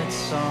wanted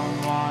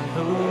someone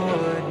who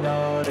would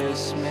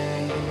notice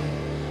me.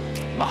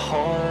 My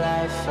whole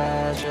life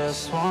I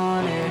just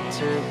wanted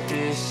to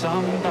be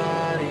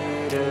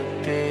somebody to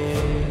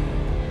be.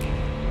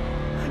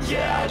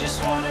 Yeah, I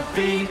just wanna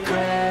be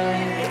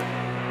great.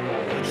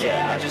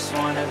 Yeah, I just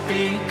wanna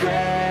be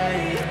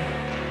great.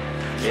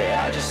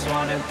 Yeah, I just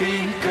wanna be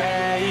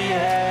great.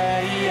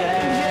 Yeah,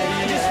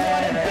 yeah, I just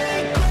wanna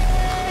be great.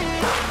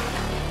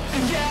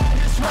 Yeah, I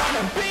just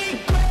wanna be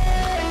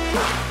great.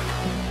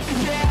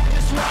 Yeah, I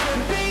just wanna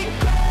be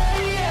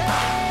great.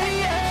 Yeah,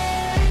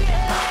 yeah,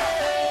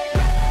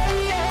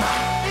 yeah, yeah,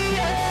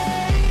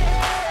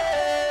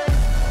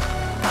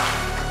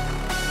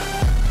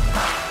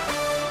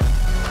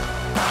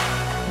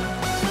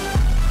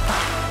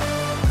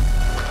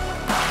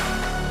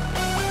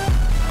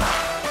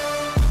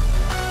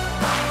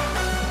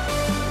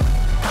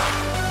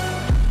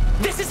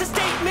 This is a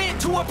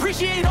statement to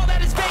appreciate all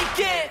that is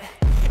vacant.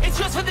 It's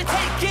just for the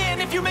taking.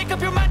 If you make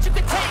up your mind, you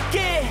can take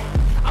it.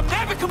 I'm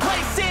never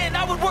complacent.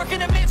 I would work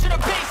in a mansion or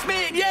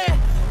basement. Yeah,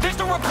 there's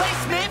no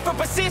replacement for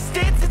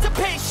persistence. It's a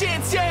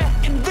patience. Yeah,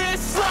 in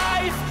this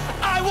life,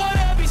 I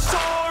wanna be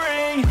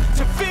soaring,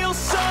 to feel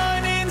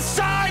sun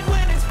inside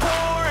when it's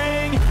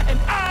pouring, and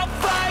I'll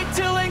fight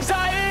till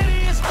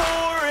anxiety is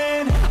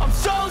foreign. I'm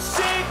so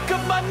sick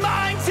of my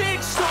mind's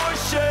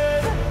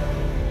extortion.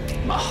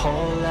 My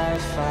whole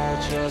life I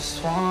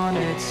just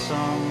wanted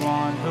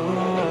someone who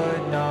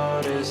would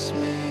notice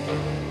me.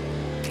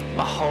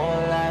 My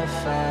whole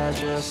life I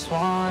just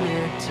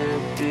wanted to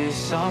be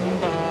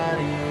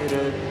somebody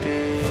to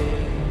be.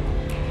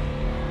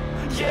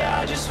 Yeah,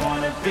 I just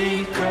wanna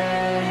be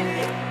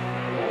great.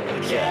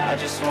 Yeah, I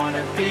just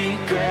wanna be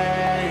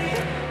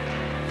great.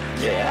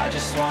 Yeah, I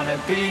just wanna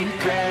be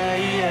great.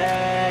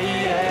 Yeah, yeah,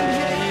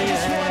 yeah, I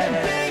just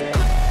wanna be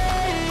great.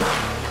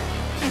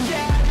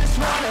 Yeah, I just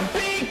wanna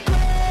be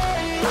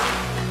great.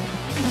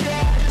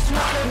 Yeah, I just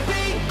wanna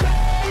be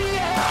great.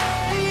 Yeah,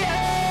 yeah,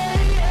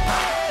 yeah,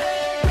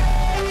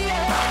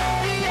 yeah,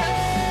 yeah.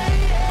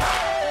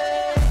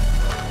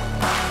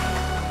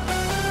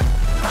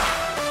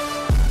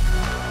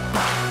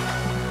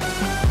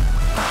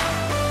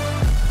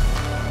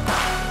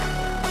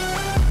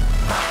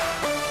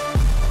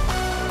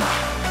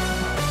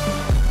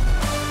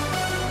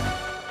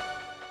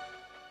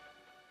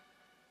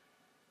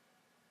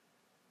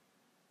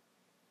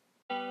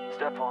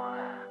 Step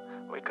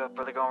 1, wake up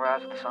early, gonna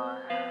rise with the sun.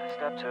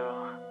 Step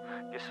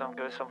 2, get some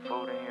good, some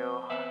food in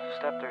you.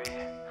 Step 3,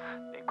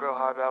 think real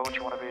hard about what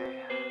you wanna be.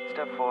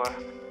 Step 4,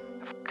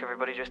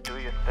 everybody just do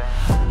your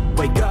thing.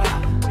 Wake up,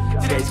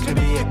 today's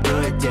gonna be a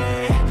good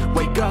day.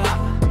 Wake up,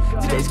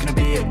 today's gonna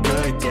be a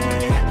good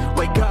day.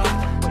 Wake up,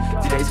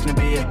 today's gonna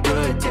be a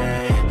good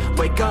day.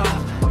 Wake up,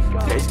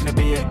 today's gonna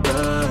be a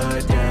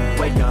good day.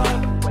 Wake up,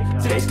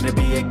 today's gonna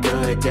be a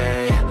good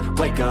day.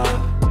 Wake up,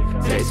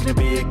 today's gonna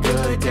be a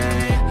good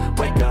day.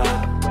 Wake up,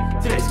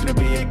 today's gonna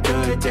be a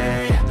good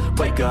day.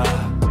 Wake up,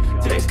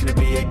 today's gonna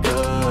be a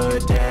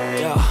good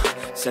day. Yo.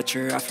 Set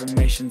your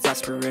affirmations,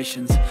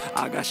 aspirations.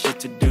 I got shit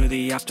to do,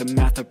 the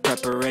aftermath of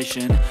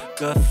preparation.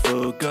 Good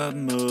food, good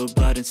mood,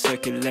 blood in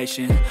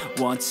circulation.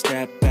 One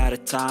step at a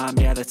time,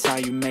 yeah, that's how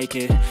you make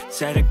it.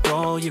 Set a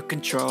goal you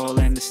control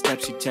and the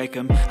steps you take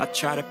them. I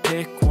try to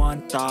pick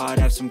one thought,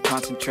 have some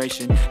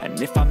concentration.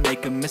 And if I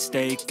make a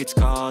mistake, it's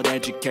called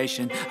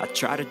education. I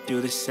try to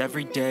do this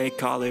every day,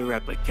 call it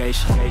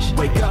replication.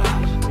 Wake up,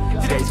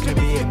 today's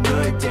gonna be a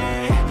good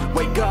day.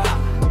 Wake up,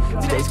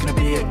 today's gonna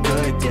be a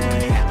good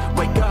day.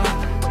 Wake up,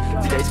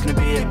 today's gonna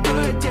be a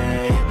good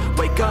day.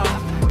 Wake up,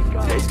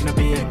 today's gonna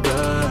be a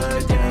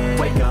good day.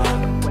 Wake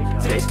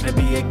up, today's gonna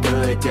be a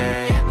good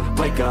day.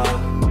 Wake up,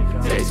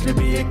 today's gonna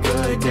be a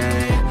good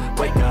day.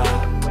 Wake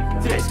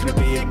up, today's gonna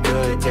be a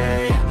good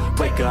day.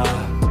 Wake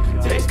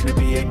up, today's gonna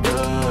be a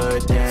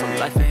good day. So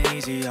life ain't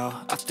easy, yo,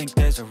 I think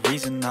there's a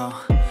reason though.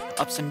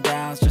 Ups and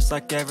downs, just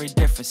like every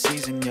different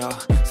season, yo.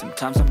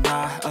 Sometimes I'm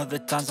high, other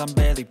times I'm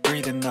barely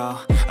breathing, though.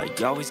 I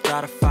always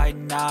gotta fight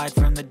and hide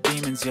from the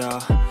demons, yo.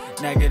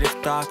 Negative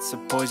thoughts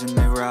are poison,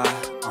 they rot.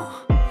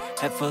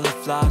 Head full of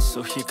flies,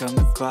 so here come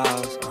the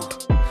clouds.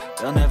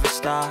 They'll never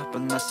stop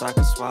unless I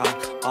can swap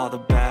all the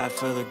bad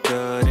for the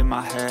good in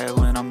my head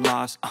when I'm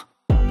lost.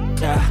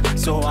 Yeah,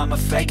 so I'ma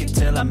fake it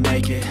till I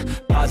make it.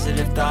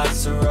 Positive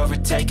thoughts are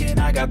overtaken,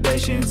 I got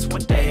patience.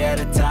 One day at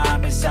a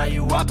time is how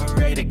you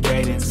operate a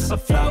cadence. A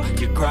flow,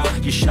 you grow,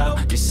 you show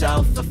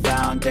yourself a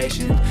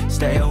foundation.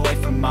 Stay away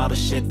from all the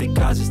shit that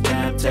causes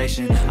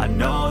temptation. I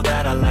know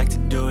that I like to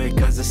do it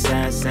cause it's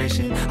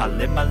sensation. I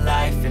live my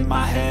life in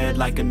my head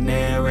like a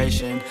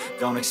narration.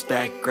 Don't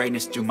expect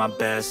greatness, do my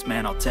best,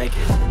 man, I'll take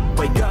it.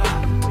 Wake up,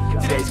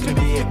 today's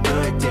gonna be a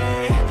good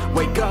day.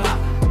 Wake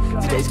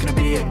up, today's gonna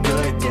be a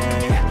good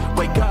day.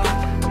 Wake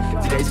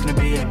up, today's gonna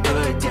be a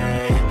good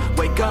day.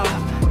 Wake up,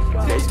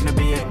 today's gonna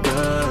be a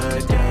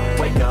good day.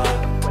 Wake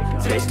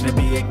up, today's gonna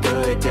be a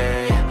good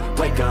day.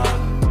 Wake up,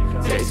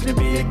 today's gonna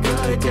be a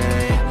good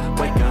day.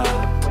 Wake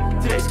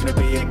up, today's gonna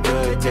be a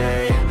good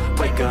day.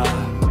 Wake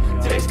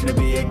up, today's gonna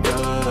be a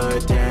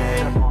good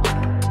day.